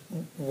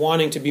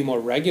wanting to be more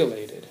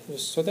regulated.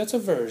 So that's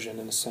aversion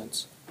in a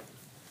sense.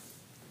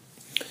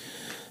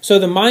 So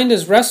the mind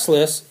is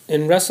restless,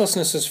 and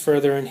restlessness is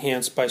further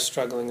enhanced by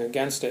struggling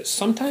against it.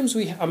 Sometimes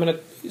we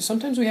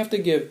have to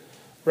give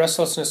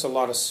restlessness a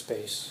lot of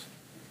space.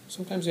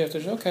 Sometimes you have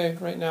to say, okay,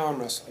 right now I'm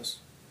restless.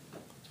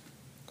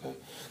 Okay.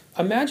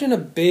 Imagine a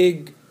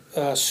big,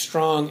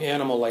 strong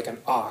animal like an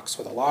ox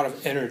with a lot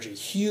of energy,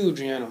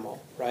 huge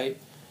animal, right?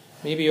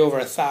 Maybe over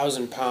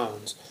 1,000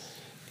 pounds.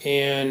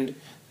 And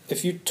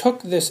if you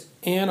took this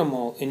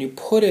animal and you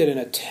put it in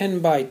a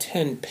 10 by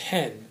 10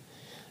 pen,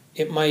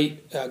 it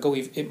might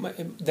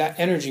that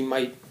energy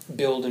might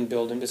build and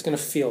build, and it's going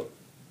to feel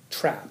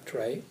trapped,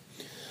 right?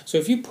 So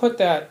if you put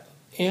that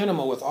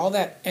animal with all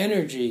that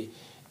energy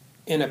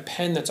in a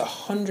pen that's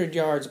 100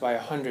 yards by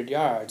 100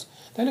 yards,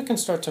 then it can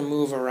start to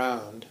move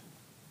around,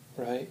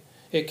 right?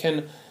 It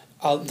can,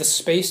 the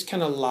space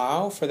can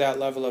allow for that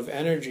level of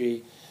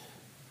energy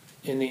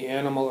in the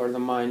animal, or the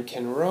mind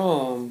can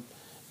roam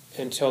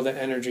until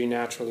the energy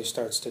naturally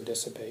starts to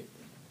dissipate.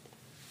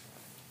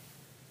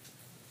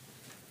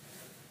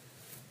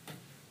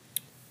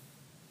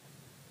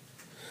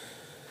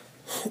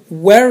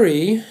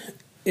 Worry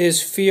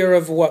is fear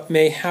of what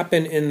may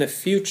happen in the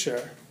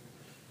future.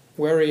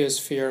 Worry is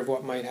fear of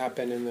what might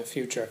happen in the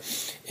future.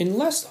 And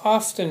less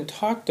often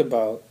talked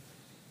about,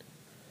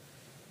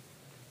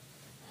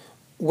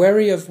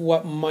 worry of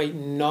what might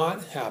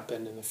not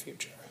happen in the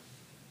future.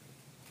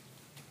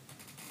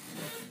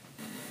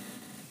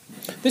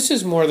 This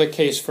is more the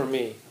case for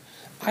me.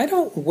 I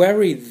don't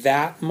worry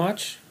that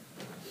much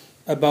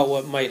about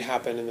what might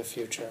happen in the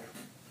future.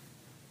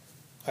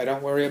 I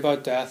don't worry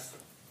about death.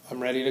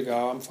 I'm ready to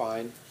go. I'm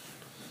fine.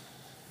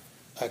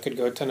 I could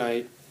go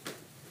tonight.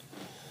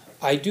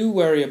 I do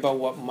worry about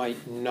what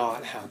might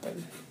not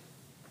happen.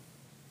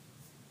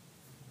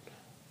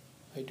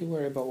 I do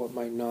worry about what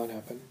might not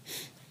happen.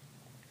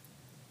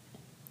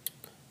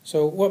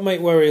 So what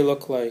might worry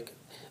look like?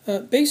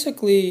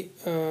 Basically,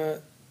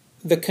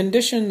 the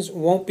conditions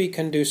won't be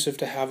conducive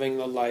to having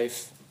the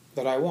life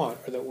that I want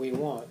or that we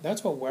want.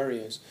 That's what worry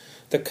is.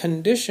 The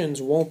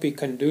conditions won't be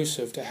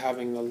conducive to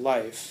having the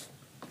life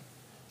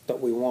that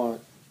we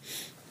want.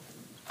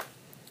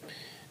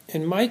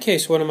 In my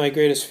case, one of my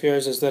greatest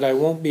fears is that I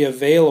won't be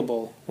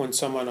available when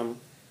someone I'm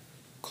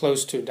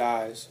close to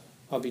dies.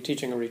 I'll be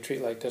teaching a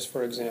retreat like this,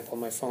 for example.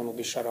 My phone will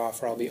be shut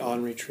off, or I'll be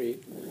on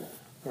retreat,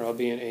 or I'll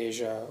be in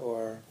Asia,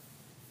 or,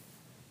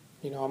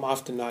 I'm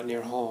often not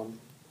near home.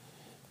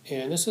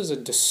 And this is a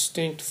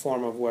distinct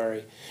form of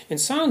worry. It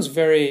sounds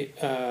very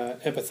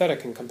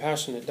empathetic and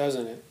compassionate,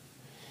 doesn't it?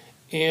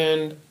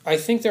 And I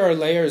think there are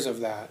layers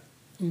of that.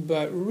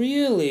 But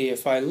really,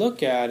 if I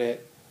look at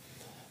it,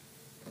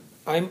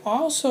 I'm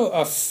also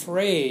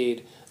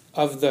afraid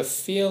of the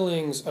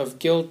feelings of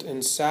guilt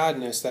and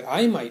sadness that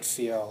I might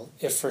feel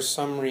if for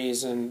some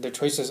reason the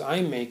choices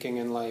I'm making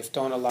in life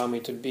don't allow me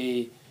to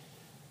be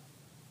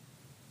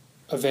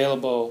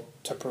available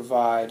to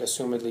provide,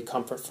 assumedly,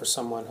 comfort for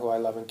someone who I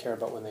love and care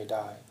about when they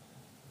die.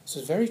 This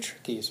is very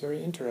tricky. It's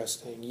very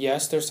interesting.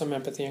 Yes, there's some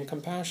empathy and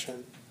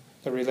compassion.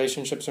 The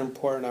relationships are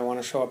important. I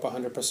want to show up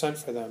 100%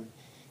 for them.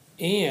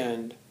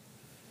 And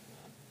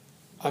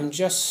I'm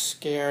just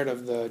scared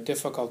of the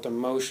difficult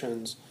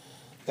emotions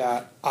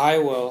that I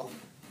will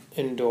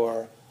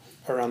endure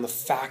around the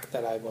fact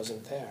that I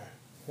wasn't there.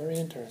 Very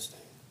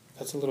interesting.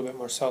 That's a little bit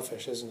more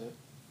selfish, isn't it?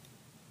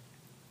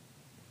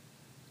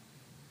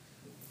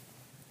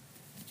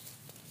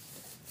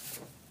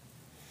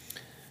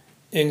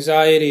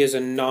 Anxiety is a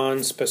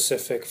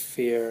non-specific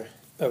fear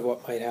of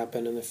what might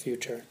happen in the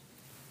future.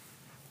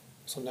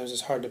 Sometimes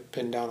it's hard to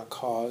pin down a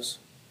cause.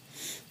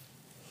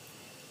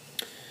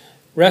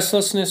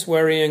 Restlessness,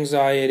 worry,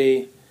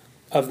 anxiety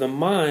of the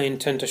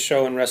mind tend to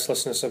show in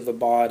restlessness of the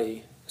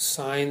body.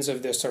 Signs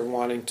of this are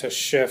wanting to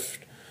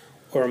shift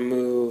or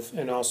move,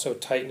 and also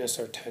tightness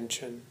or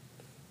tension.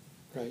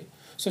 Right?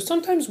 So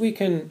sometimes we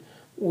can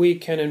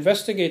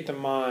investigate the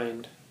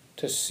mind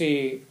to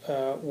see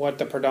what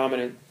the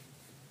predominant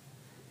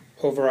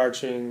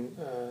overarching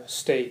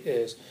state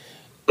is.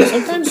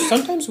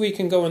 Sometimes we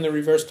can go in the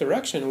reverse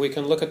direction. We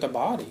can look at the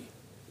body,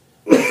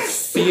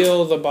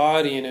 feel the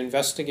body, and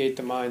investigate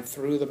the mind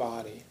through the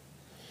body.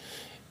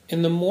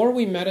 And the more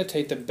we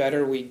meditate, the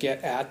better we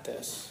get at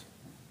this.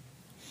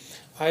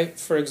 I,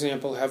 for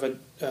example, have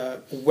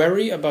a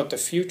worry about the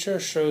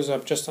future shows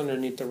up just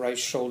underneath the right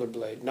shoulder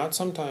blade. Not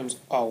sometimes,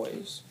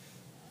 always.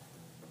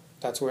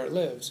 That's where it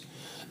lives.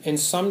 And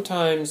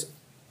sometimes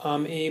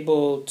I'm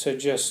able to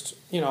just,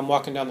 I'm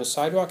walking down the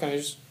sidewalk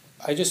and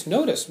I just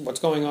notice what's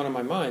going on in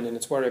my mind, and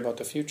it's worry about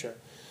the future.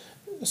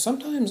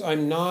 Sometimes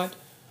I'm not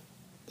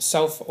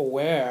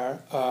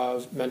self-aware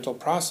of mental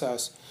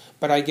process,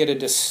 but I get a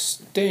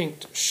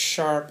distinct,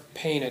 sharp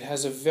pain. It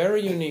has a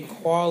very unique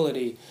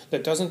quality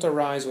that doesn't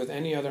arise with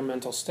any other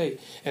mental state.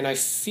 And I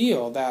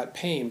feel that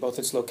pain, both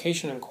its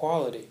location and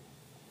quality.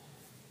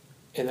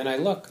 And then I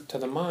look to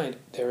the mind,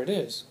 there it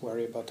is,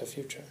 worry about the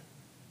future.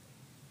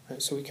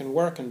 Right? So we can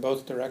work in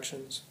both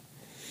directions.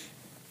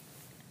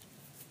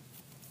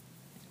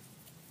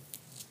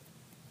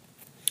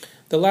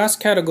 The last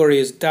category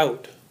is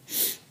doubt.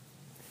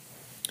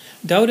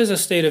 Doubt is a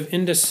state of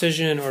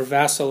indecision or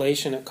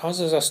vacillation. It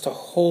causes us to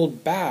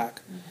hold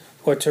back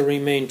or to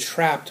remain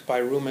trapped by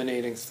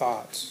ruminating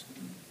thoughts.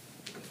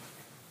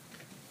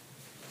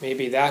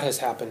 Maybe that has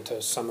happened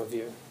to some of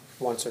you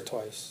once or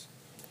twice.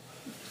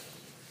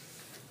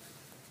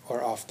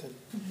 Or often.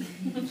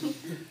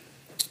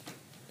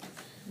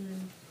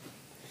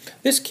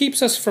 This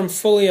keeps us from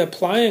fully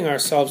applying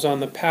ourselves on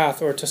the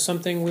path or to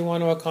something we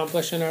want to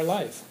accomplish in our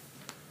life.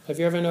 Have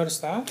you ever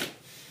noticed that?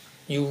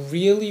 You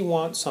really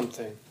want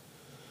something,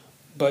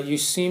 but you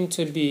seem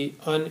to be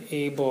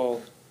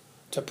unable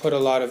to put a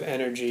lot of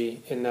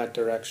energy in that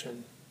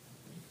direction.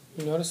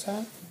 You notice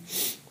that?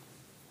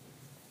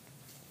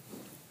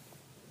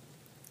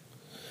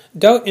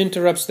 Doubt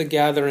interrupts the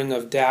gathering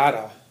of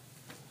data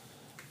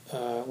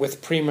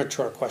with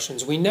premature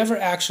questions. We never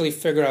actually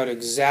figure out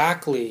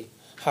exactly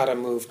how to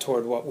move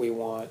toward what we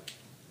want.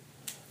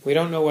 We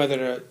don't know whether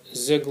to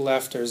zig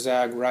left or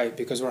zag right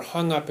because we're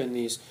hung up in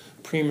these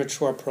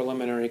premature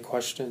preliminary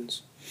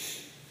questions.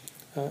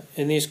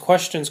 And these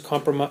questions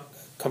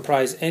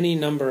comprise any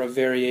number of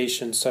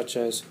variations such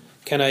as,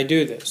 can I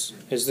do this?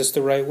 Is this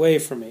the right way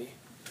for me?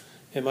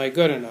 Am I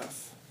good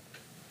enough?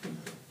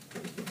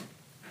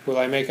 Will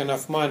I make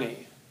enough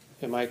money?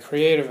 Am I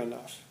creative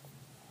enough?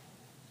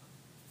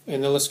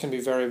 And the list can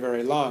be very,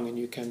 very long, and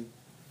you can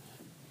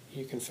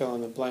fill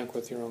in the blank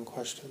with your own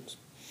questions.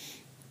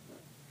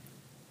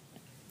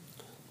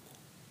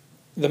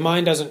 The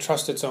mind doesn't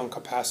trust its own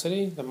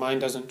capacity. The mind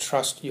doesn't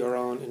trust your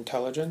own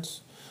intelligence.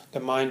 The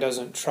mind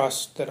doesn't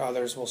trust that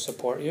others will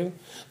support you.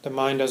 The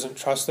mind doesn't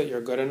trust that you're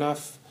good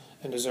enough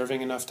and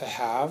deserving enough to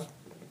have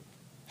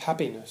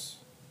happiness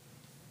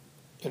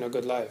in a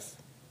good life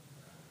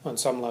on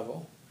some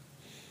level.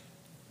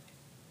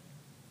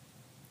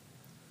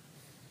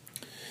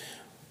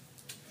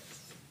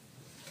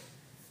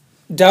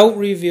 Doubt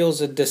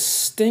reveals a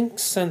distinct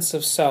sense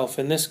of self,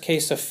 in this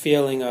case a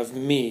feeling of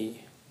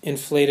me,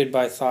 inflated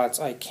by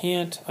thoughts, I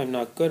can't, I'm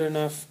not good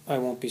enough, I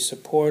won't be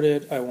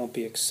supported, I won't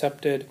be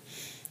accepted,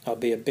 I'll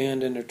be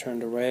abandoned or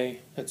turned away,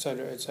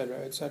 etc., etc.,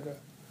 etc.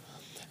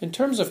 In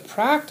terms of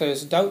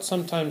practice, doubt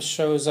sometimes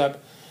shows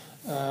up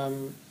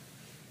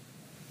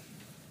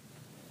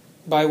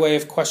by way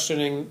of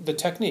questioning the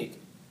technique.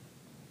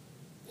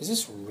 Is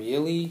this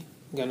really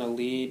going to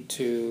lead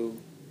to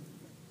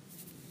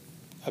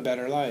a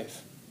better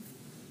life?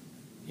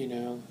 You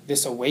know,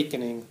 this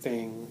awakening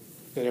thing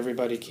that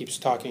everybody keeps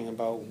talking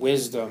about,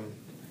 wisdom,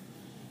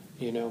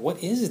 you know,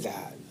 what is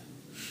that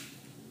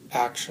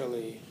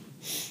actually?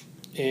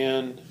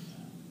 And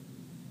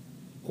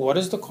what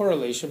is the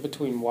correlation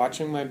between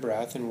watching my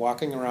breath and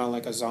walking around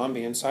like a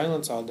zombie in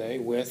silence all day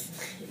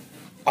with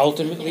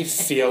ultimately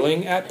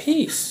feeling at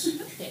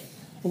peace?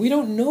 We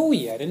don't know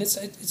yet, and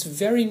it's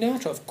very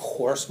natural. Of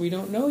course we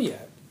don't know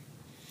yet.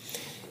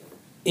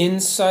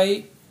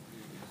 Insight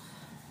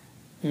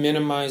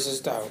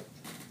minimizes doubt.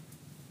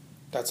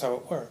 That's how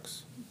it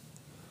works.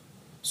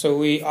 So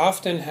we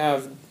often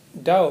have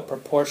doubt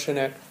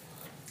proportionate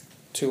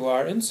to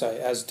our insight.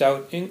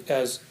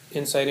 As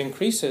insight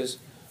increases,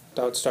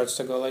 doubt starts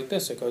to go like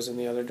this. It goes in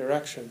the other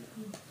direction.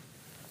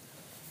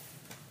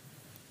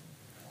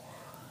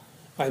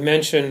 I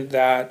mentioned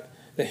that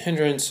the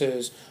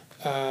hindrances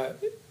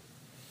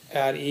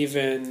at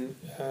even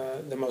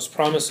the most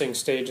promising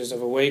stages of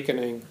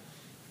awakening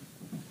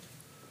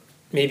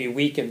maybe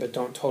weaken but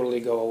don't totally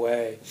go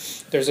away.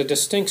 There's a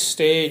distinct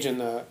stage in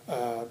the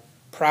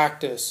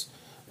practice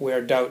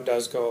where doubt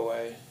does go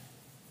away.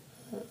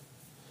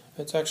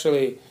 It's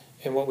actually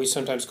in what we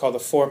sometimes call the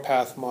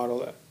four-path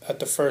model. At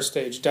the first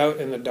stage, doubt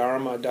in the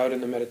Dharma, doubt in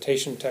the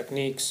meditation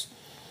techniques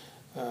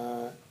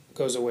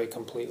goes away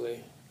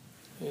completely.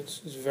 It's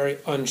very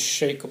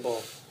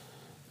unshakable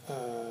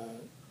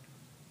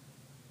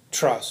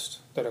trust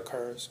that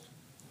occurs.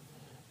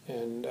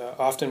 And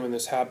often when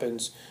this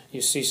happens, you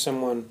see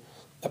someone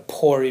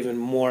pour even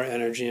more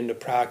energy into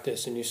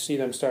practice, and you see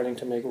them starting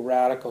to make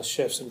radical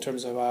shifts in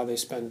terms of how they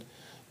spend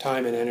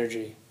time and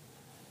energy.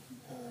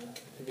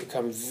 They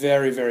become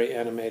very, very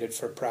animated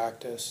for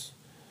practice.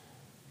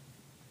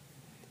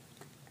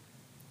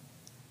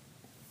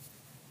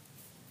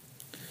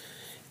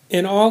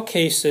 In all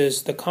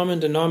cases, the common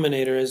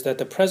denominator is that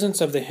the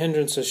presence of the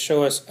hindrances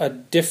show us the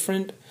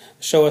different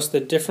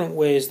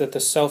ways that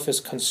the self is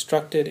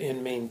constructed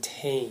and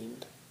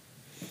maintained.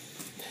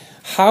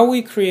 How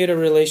we create a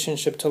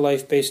relationship to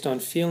life based on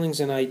feelings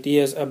and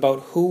ideas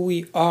about who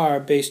we are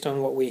based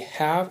on what we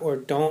have or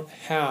don't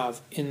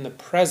have in the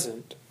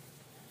present,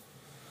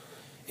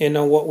 and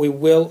on what we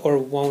will or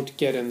won't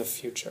get in the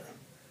future.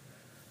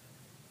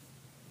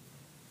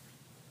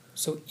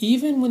 So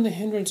even when the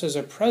hindrances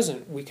are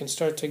present, we can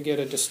start to get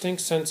a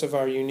distinct sense of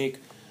our unique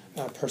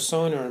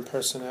persona and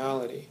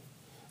personality,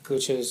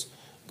 which is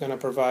going to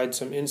provide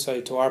some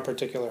insight to our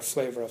particular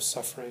flavor of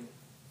suffering.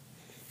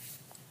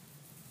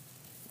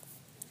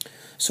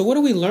 So what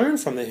do we learn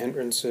from the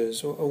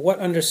hindrances? What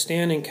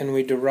understanding can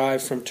we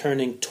derive from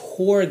turning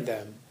toward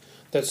them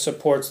that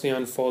supports the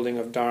unfolding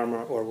of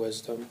Dharma or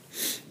wisdom?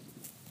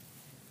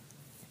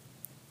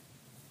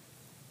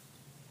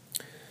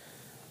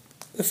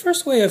 The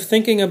first way of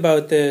thinking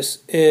about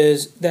this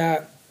is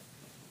that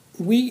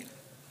we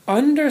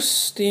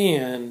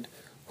understand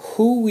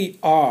who we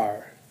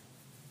are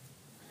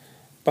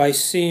by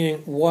seeing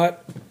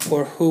what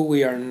or who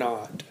we are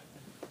not.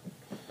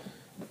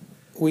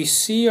 We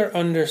see or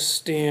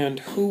understand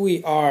who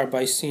we are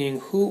by seeing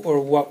who or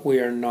what we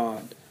are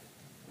not.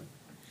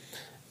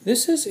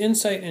 This is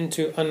insight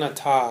into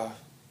anatta,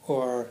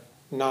 or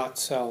not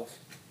self.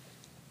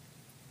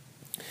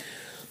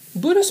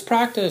 Buddhist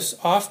practice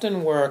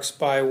often works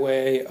by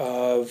way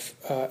of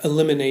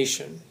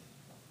elimination,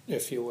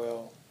 if you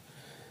will.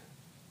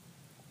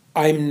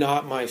 I'm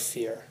not my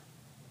fear.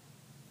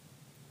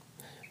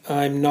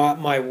 I'm not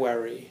my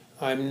worry.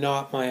 I'm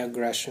not my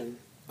aggression.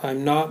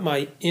 I'm not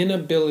my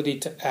inability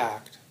to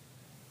act.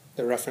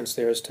 The reference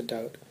there is to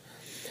doubt.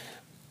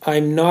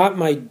 I'm not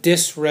my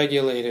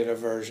dysregulated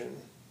aversion.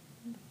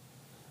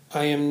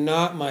 I am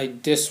not my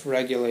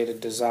dysregulated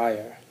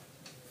desire.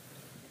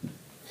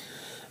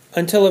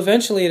 Until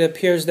eventually it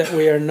appears that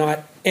we are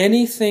not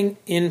anything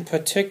in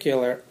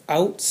particular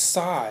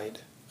outside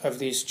of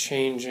these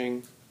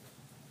changing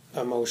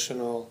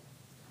emotional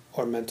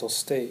or mental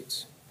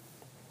states.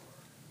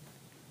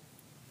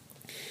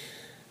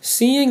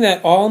 Seeing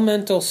that all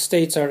mental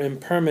states are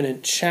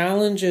impermanent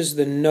challenges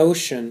the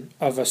notion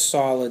of a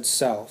solid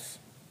self.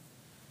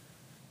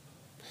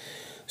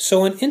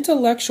 So an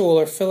intellectual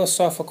or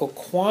philosophical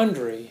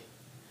quandary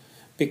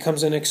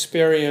becomes an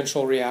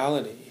experiential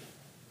reality.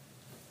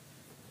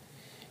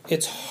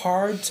 It's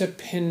hard to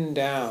pin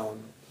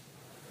down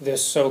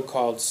this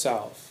so-called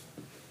self.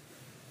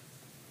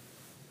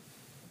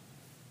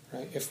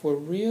 Right? If we're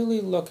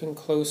really looking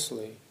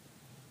closely,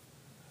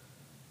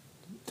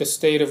 the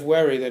state of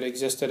worry that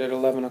existed at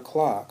 11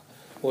 o'clock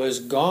was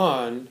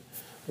gone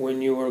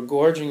when you were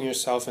gorging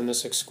yourself in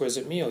this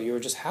exquisite meal. You were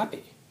just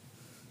happy.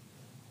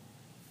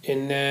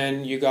 And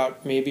then you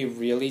got maybe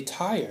really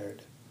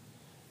tired.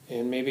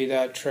 And maybe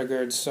that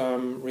triggered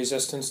some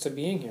resistance to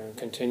being here and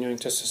continuing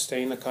to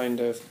sustain the kind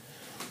of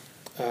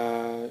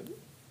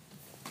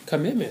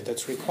commitment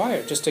that's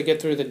required just to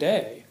get through the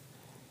day.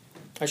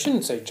 I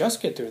shouldn't say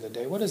just get through the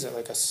day. What is it,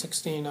 like a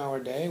 16-hour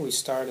day? We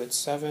start at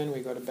 7,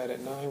 we go to bed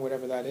at 9,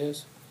 whatever that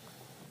is.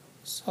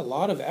 It's a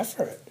lot of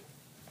effort.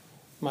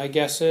 My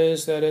guess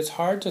is that it's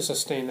hard to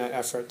sustain that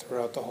effort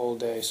throughout the whole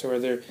day. So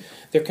there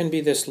can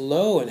be this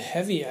low and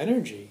heavy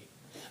energy.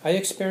 I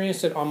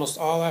experienced it almost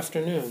all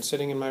afternoon,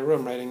 sitting in my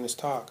room writing this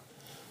talk,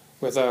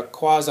 with a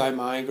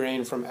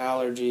quasi-migraine from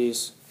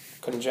allergies,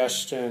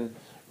 congestion,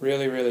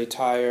 really, really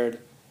tired.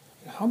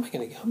 How am I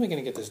going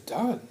to get this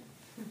done?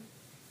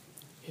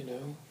 You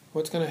know,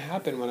 what's going to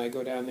happen when I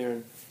go down there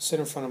and sit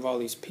in front of all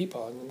these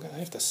people? I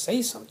have to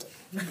say something.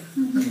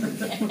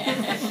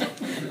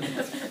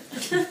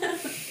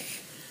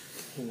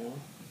 You know,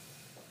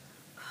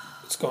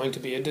 it's going to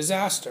be a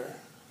disaster.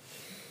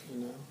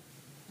 You know.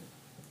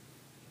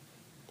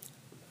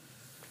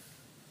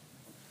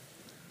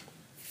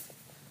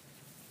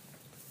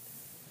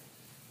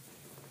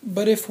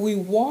 But if we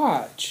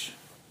watch,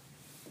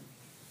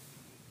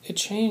 it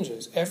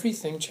changes.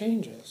 Everything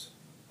changes.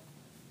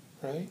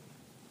 Right?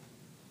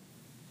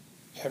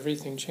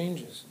 Everything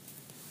changes.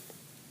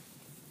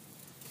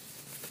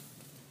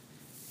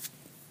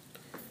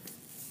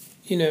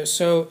 You know,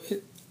 so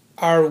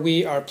are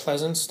we our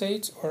pleasant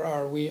states or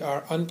are we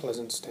our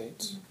unpleasant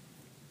states?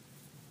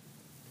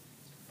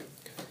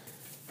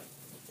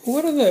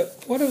 What are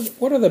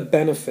the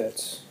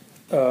benefits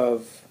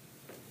of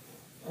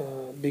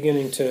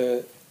beginning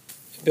to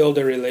build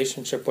a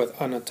relationship with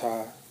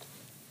anatta?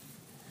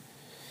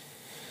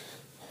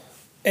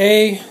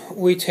 A,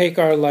 we take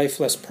our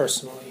life less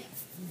personally.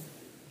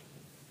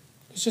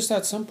 It's just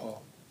that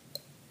simple.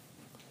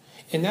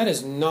 And that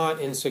is not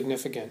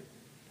insignificant.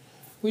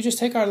 We just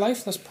take our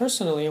life less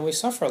personally and we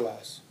suffer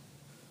less.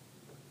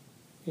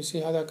 You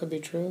see how that could be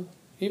true?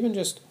 Even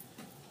just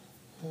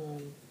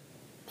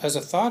as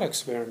a thought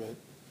experiment.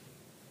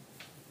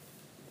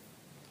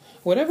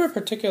 Whatever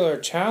particular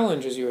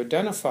challenges you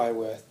identify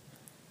with,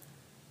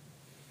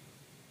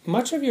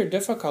 much of your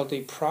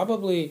difficulty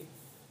probably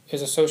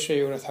is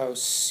associated with how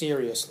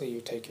seriously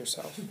you take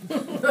yourself.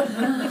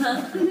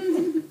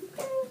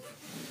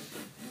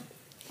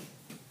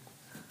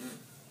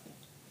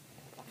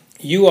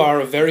 You are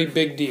a very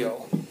big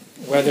deal,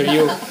 whether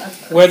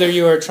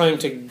you are trying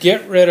to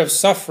get rid of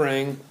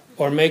suffering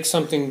or make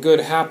something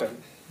good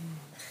happen.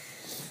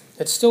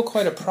 It's still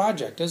quite a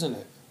project, isn't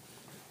it?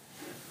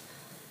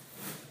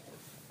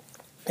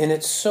 And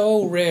it's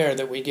so rare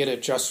that we get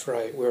it just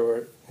right, where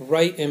we're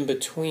right in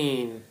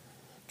between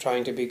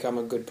trying to become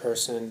a good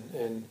person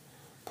and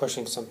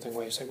pushing something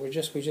away. It's like we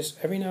just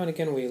every now and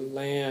again we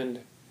land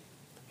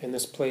in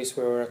this place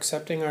where we're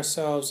accepting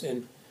ourselves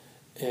and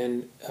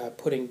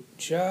putting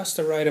just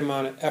the right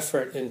amount of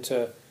effort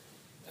into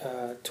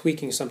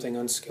tweaking something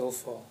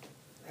unskillful.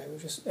 Right? We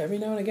just every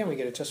now and again we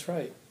get it just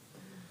right.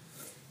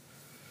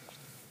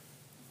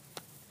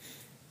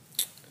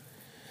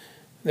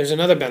 There's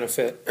another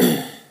benefit.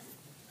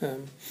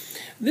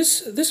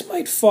 This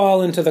might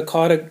fall into the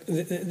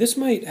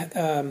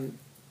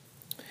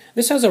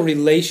this has a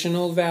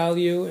relational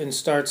value and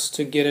starts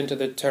to get into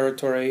the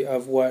territory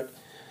of what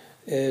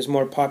is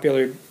more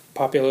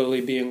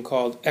popularly being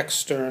called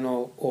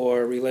external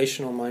or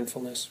relational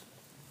mindfulness.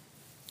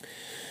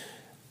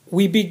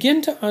 We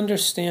begin to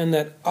understand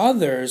that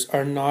others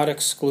are not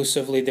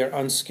exclusively their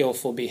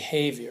unskillful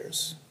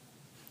behaviors.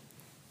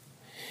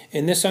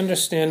 And this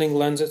understanding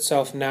lends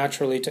itself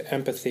naturally to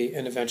empathy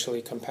and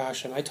eventually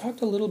compassion. I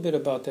talked a little bit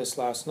about this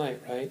last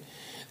night, right?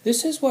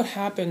 This is what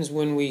happens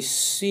when we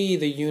see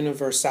the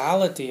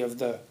universality of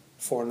the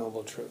Four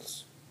Noble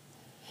Truths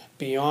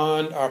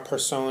beyond our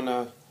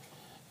persona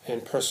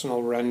and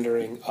personal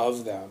rendering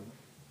of them.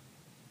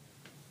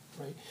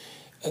 Right?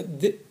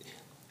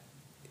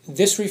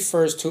 This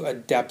refers to a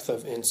depth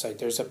of insight.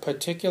 There's a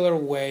particular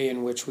way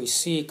in which we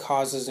see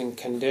causes and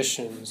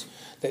conditions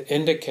that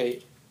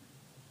indicate,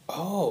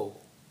 oh,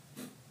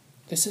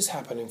 this is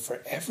happening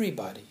for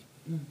everybody.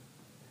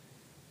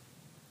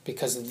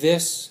 Because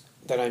this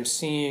that I'm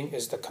seeing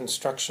is the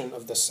construction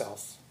of the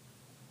self.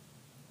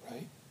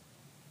 Right?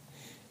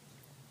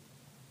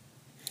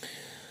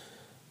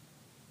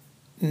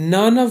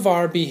 None of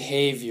our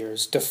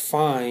behaviors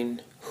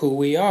define who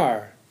we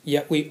are,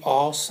 yet we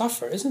all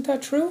suffer. Isn't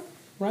that true?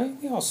 Right?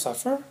 We all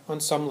suffer on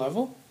some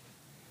level.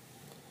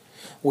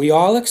 We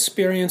all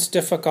experience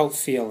difficult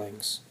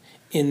feelings.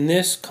 In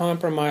this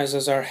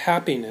compromises our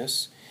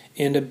happiness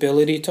and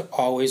ability to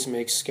always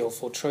make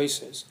skillful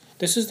choices.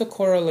 This is the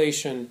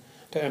correlation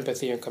to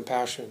empathy and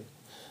compassion.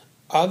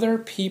 Other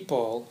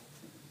people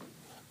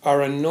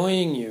are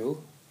annoying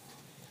you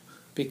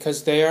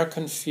because they are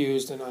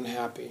confused and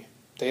unhappy.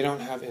 They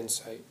don't have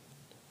insight.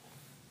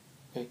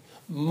 Okay?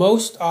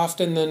 Most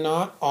often than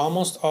not,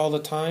 almost all the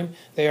time,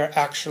 they are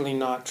actually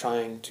not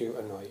trying to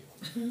annoy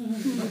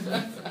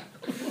you.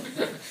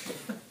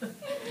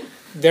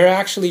 They're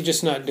actually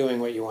just not doing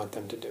what you want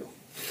them to do.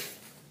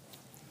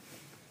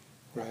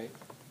 Right?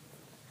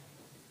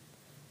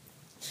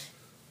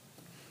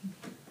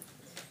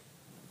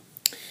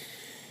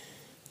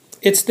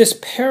 It's this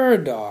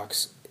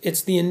paradox,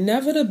 it's the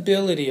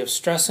inevitability of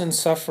stress and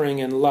suffering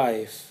in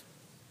life,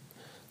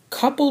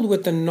 coupled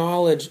with the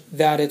knowledge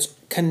that it's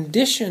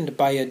conditioned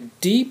by a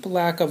deep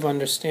lack of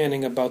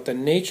understanding about the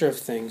nature of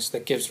things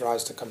that gives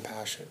rise to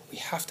compassion. We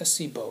have to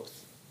see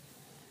both.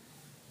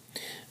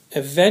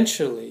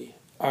 Eventually,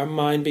 our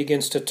mind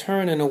begins to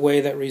turn in a way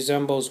that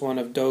resembles one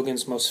of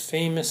Dogen's most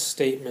famous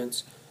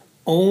statements,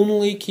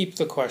 only keep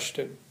the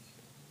question.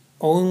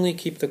 Only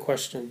keep the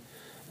question.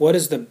 What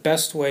is the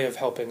best way of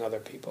helping other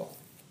people?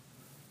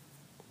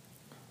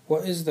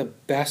 What is the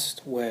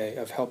best way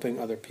of helping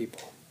other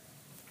people?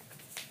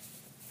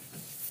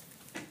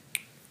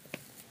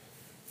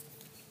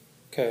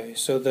 Okay,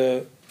 so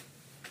the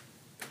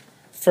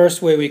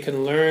first way we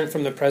can learn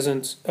from the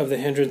presence of the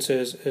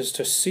hindrances is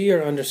to see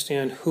or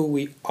understand who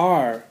we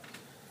are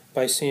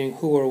by seeing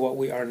who or what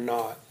we are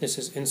not. This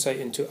is insight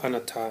into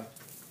anatta,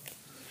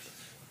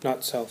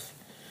 not self.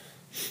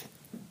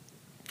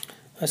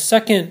 A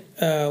second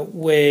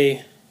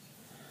way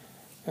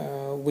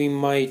we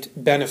might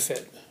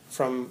benefit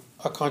from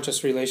a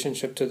conscious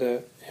relationship to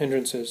the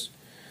hindrances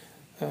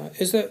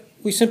is that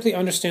we simply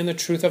understand the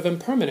truth of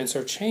impermanence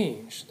or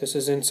change. This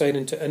is insight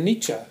into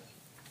anicca.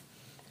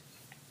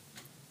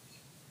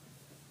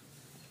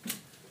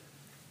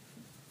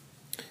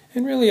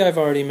 And really, I've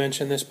already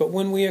mentioned this, but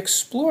when we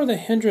explore the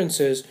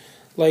hindrances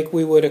like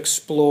we would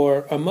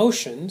explore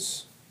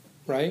emotions,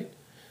 right?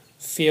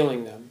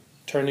 Feeling them,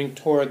 turning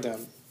toward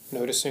them,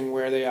 noticing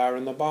where they are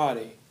in the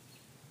body.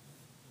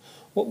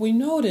 What we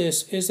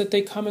notice is that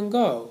they come and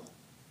go.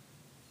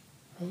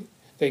 Right?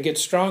 They get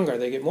stronger,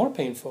 they get more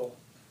painful.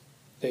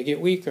 They get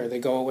weaker, they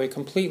go away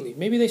completely.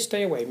 Maybe they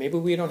stay away. Maybe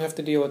we don't have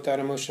to deal with that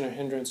emotion or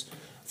hindrance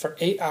for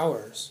 8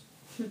 hours.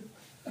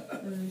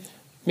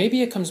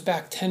 Maybe it comes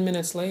back 10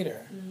 minutes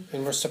later,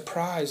 and we're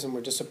surprised and we're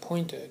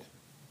disappointed,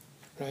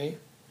 right?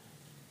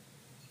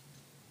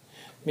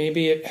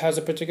 Maybe it has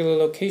a particular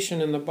location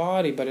in the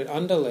body, but it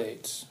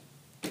undulates,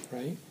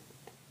 right?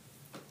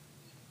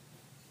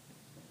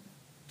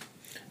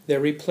 They're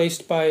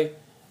replaced by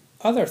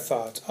other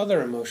thoughts,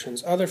 other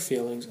emotions, other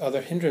feelings,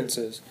 other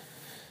hindrances.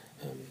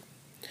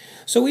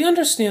 So we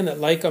understand that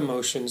like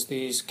emotions,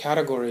 these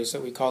categories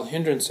that we call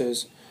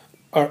hindrances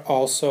are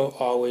also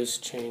always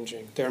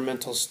changing. They're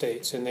mental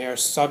states, and they are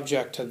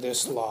subject to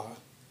this law.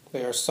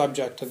 They are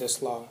subject to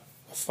this law,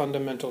 a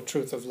fundamental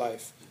truth of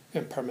life,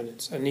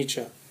 impermanence,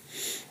 anicca.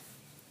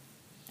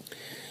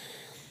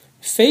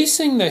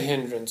 Facing the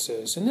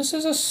hindrances, and this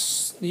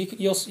is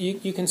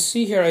you can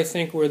see here, I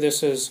think, where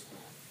this is,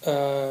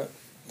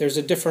 there's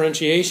a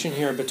differentiation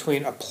here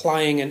between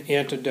applying an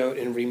antidote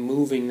and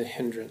removing the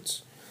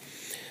hindrance.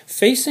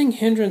 Facing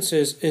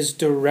hindrances is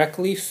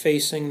directly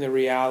facing the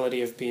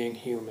reality of being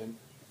human.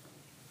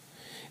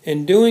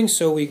 In doing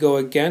so, we go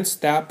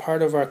against that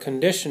part of our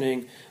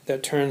conditioning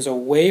that turns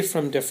away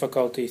from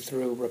difficulty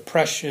through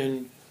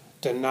repression,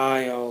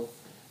 denial,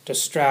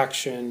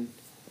 distraction,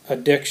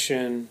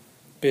 addiction,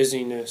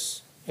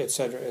 busyness,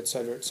 etc.,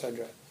 etc.,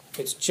 etc.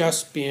 It's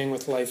just being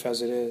with life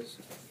as it is.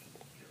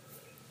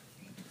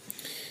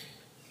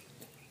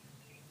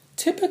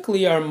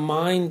 Typically, our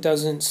mind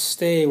doesn't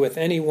stay with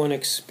any one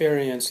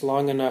experience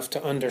long enough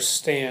to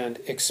understand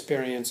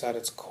experience at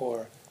its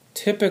core.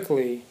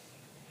 Typically,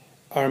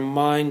 our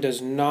mind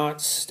does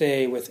not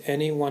stay with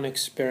any one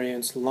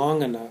experience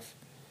long enough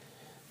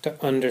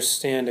to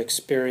understand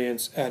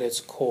experience at its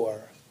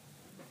core.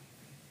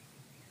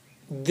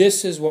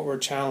 This is what we're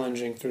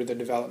challenging through the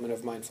development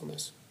of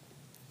mindfulness.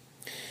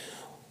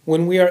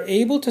 When we are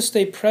able to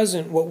stay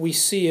present, what we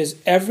see is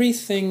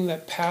everything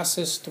that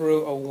passes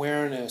through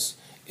awareness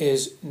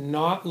is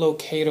not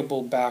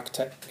locatable back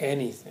to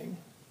anything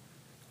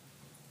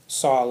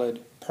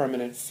solid,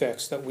 permanent,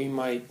 fixed that we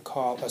might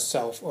call a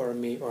self or a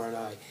me or an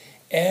I.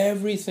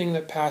 Everything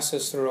that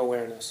passes through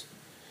awareness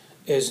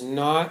is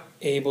not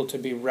able to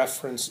be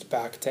referenced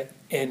back to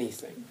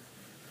anything,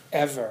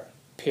 ever,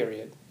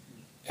 period,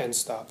 end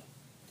stop.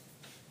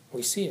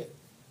 We see it.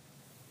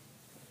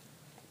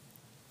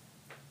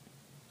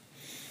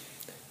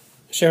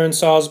 Sharon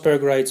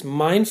Salzberg writes,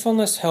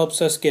 mindfulness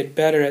helps us get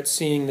better at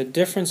seeing the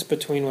difference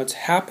between what's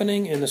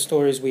happening and the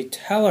stories we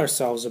tell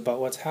ourselves about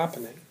what's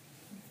happening.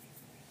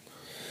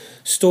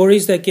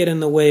 Stories that get in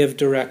the way of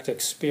direct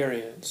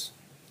experience.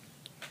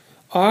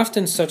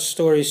 Often such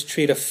stories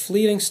treat a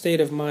fleeting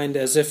state of mind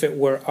as if it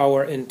were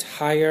our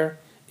entire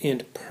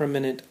and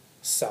permanent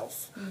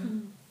self. Mm-hmm.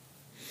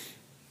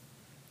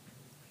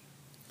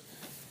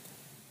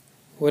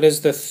 What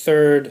is the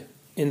third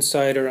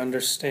insight or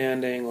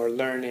understanding or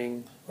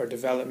learning or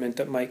development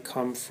that might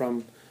come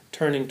from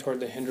turning toward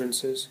the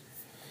hindrances?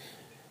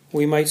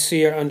 We might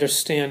see or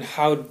understand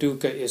how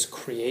dukkha is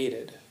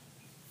created.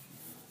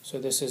 So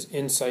this is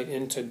insight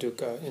into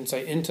dukkha,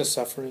 insight into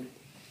suffering.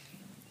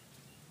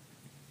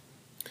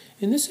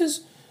 And this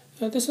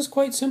is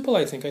quite simple,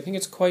 I think. I think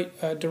it's quite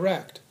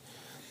direct.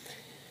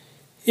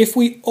 If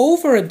we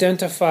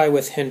over-identify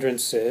with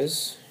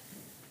hindrances,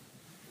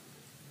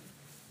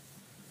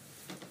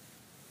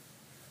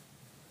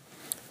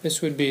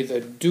 this would be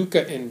the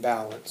dukkha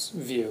imbalance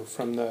view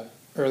from the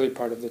early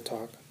part of the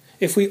talk.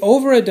 If we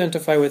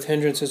over-identify with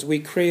hindrances, we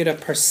create a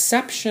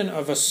perception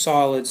of a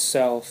solid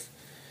self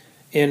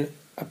and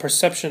a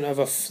perception of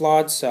a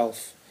flawed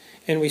self,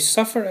 and we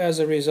suffer as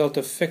a result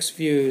of fixed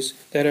views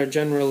that are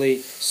generally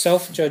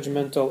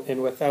self-judgmental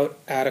and without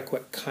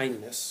adequate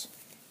kindness.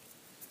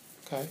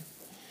 Okay?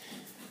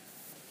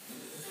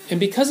 And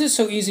because it's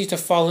so easy to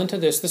fall into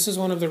this is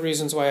one of the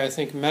reasons why I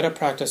think metta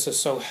practice is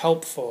so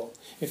helpful.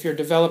 If you're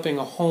developing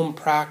a home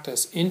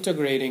practice,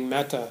 integrating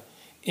metta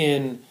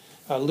in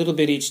a little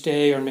bit each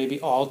day or maybe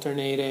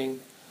alternating,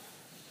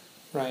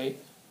 right?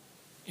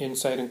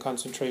 Insight and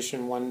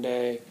concentration one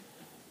day,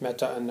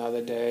 metta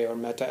another day, or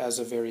metta as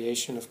a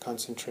variation of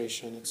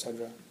concentration,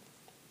 etc.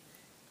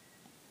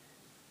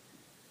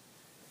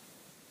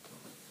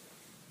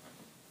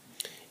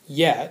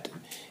 Yet,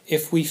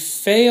 if we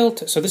fail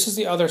to, so this is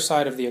the other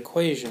side of the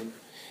equation,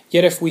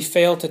 yet if we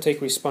fail to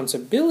take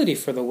responsibility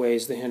for the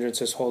ways the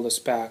hindrances hold us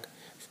back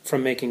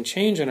from making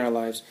change in our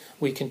lives,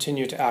 we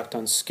continue to act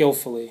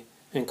unskillfully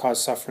and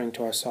cause suffering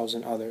to ourselves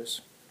and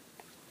others.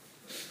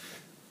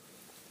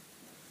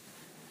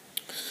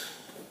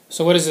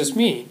 So what does this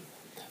mean?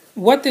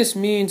 What this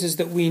means is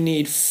that we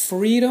need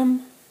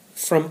freedom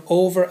from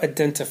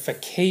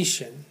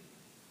over-identification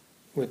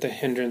with the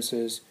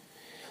hindrances,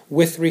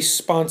 with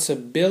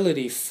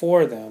responsibility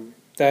for them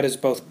that is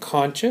both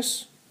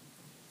conscious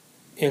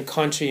and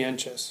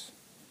conscientious.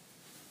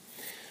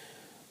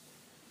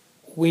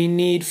 We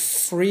need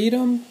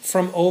freedom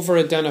from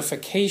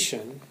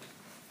over-identification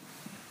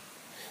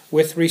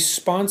with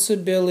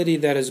responsibility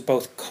that is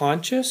both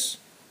conscious,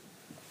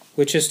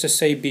 which is to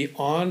say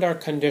beyond our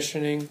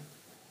conditioning,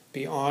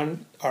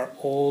 beyond our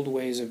old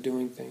ways of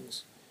doing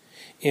things,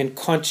 and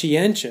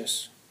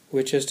conscientious,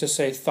 which is to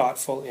say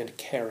thoughtful and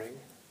caring.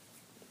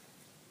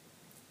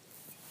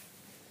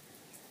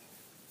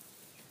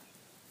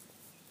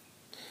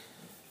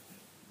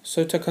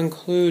 So to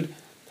conclude,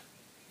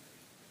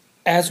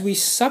 as we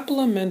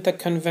supplement the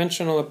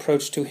conventional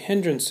approach to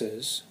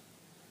hindrances,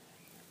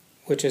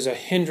 which is a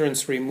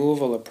hindrance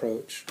removal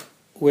approach,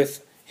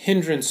 with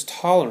hindrance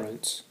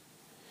tolerance,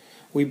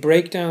 we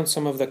break down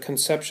some of the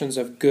conceptions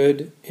of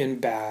good and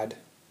bad,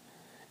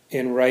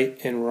 and right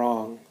and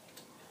wrong,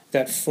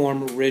 that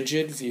form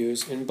rigid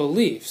views and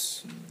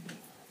beliefs,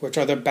 which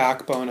are the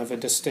backbone of a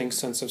distinct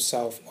sense of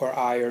self or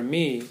I or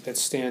me that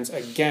stands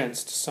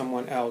against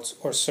someone else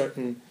or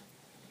certain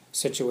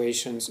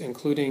situations,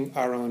 including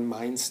our own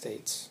mind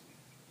states.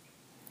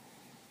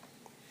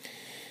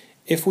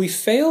 If we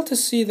fail to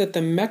see that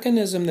the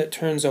mechanism that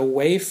turns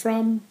away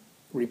from,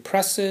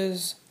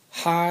 represses,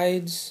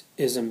 hides,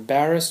 is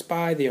embarrassed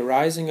by the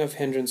arising of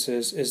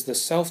hindrances is the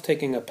self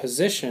taking a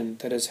position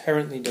that is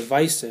inherently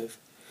divisive,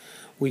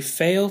 we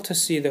fail to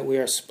see that we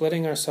are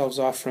splitting ourselves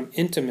off from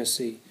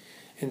intimacy,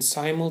 and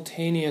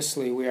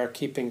simultaneously we are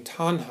keeping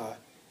tanha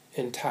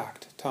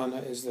intact.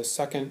 Tanha is the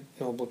second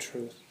noble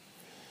truth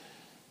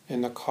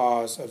and the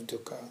cause of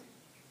dukkha.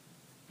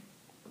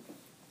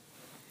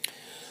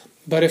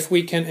 But if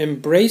we can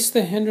embrace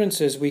the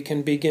hindrances, we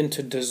can begin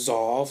to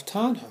dissolve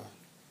tanha,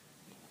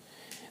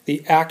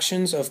 the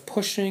actions of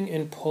pushing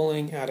and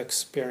pulling at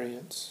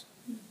experience.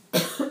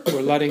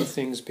 We're letting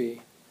things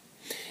be.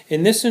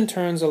 And this in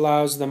turn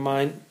allows the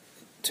mind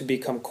to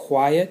become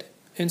quiet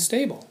and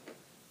stable,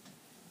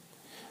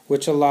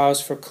 which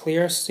allows for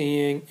clear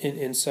seeing and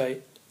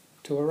insight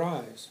to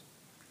arise.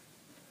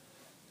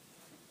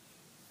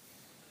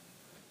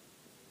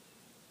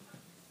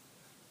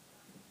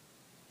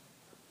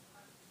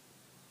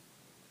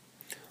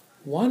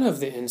 One of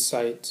the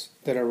insights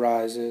that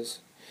arises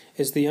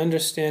is the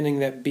understanding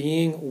that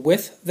being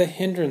with the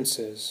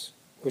hindrances,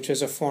 which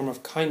is a form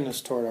of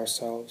kindness toward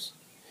ourselves,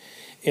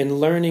 in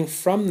learning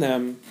from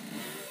them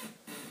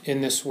in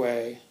this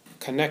way,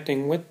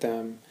 connecting with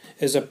them,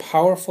 is a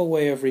powerful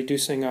way of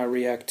reducing our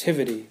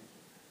reactivity,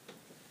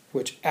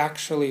 which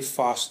actually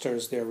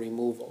fosters their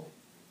removal.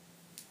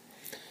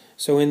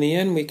 So in the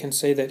end, we can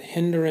say that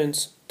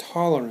hindrance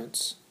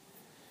tolerance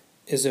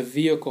is a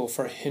vehicle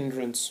for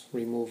hindrance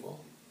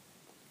removal.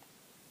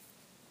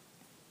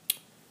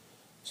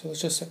 So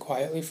let's just sit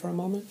quietly for a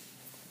moment.